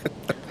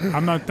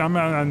 I'm not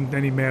on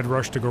any mad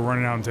rush to go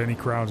running out into any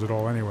crowds at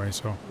all anyway.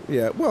 So.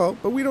 Yeah. Well,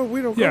 but we don't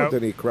go into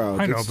any crowds.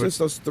 I know, it's just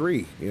us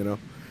three.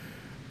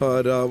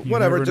 But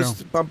whatever,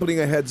 I'm putting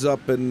a heads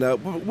up, and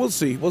we'll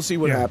see. We'll see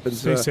what happens.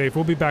 Stay safe.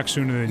 We'll be back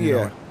sooner than you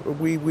know it.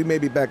 We may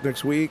be back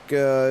next week.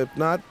 If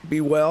not,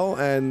 be well,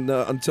 and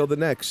until the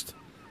next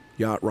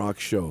Yacht Rock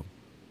show.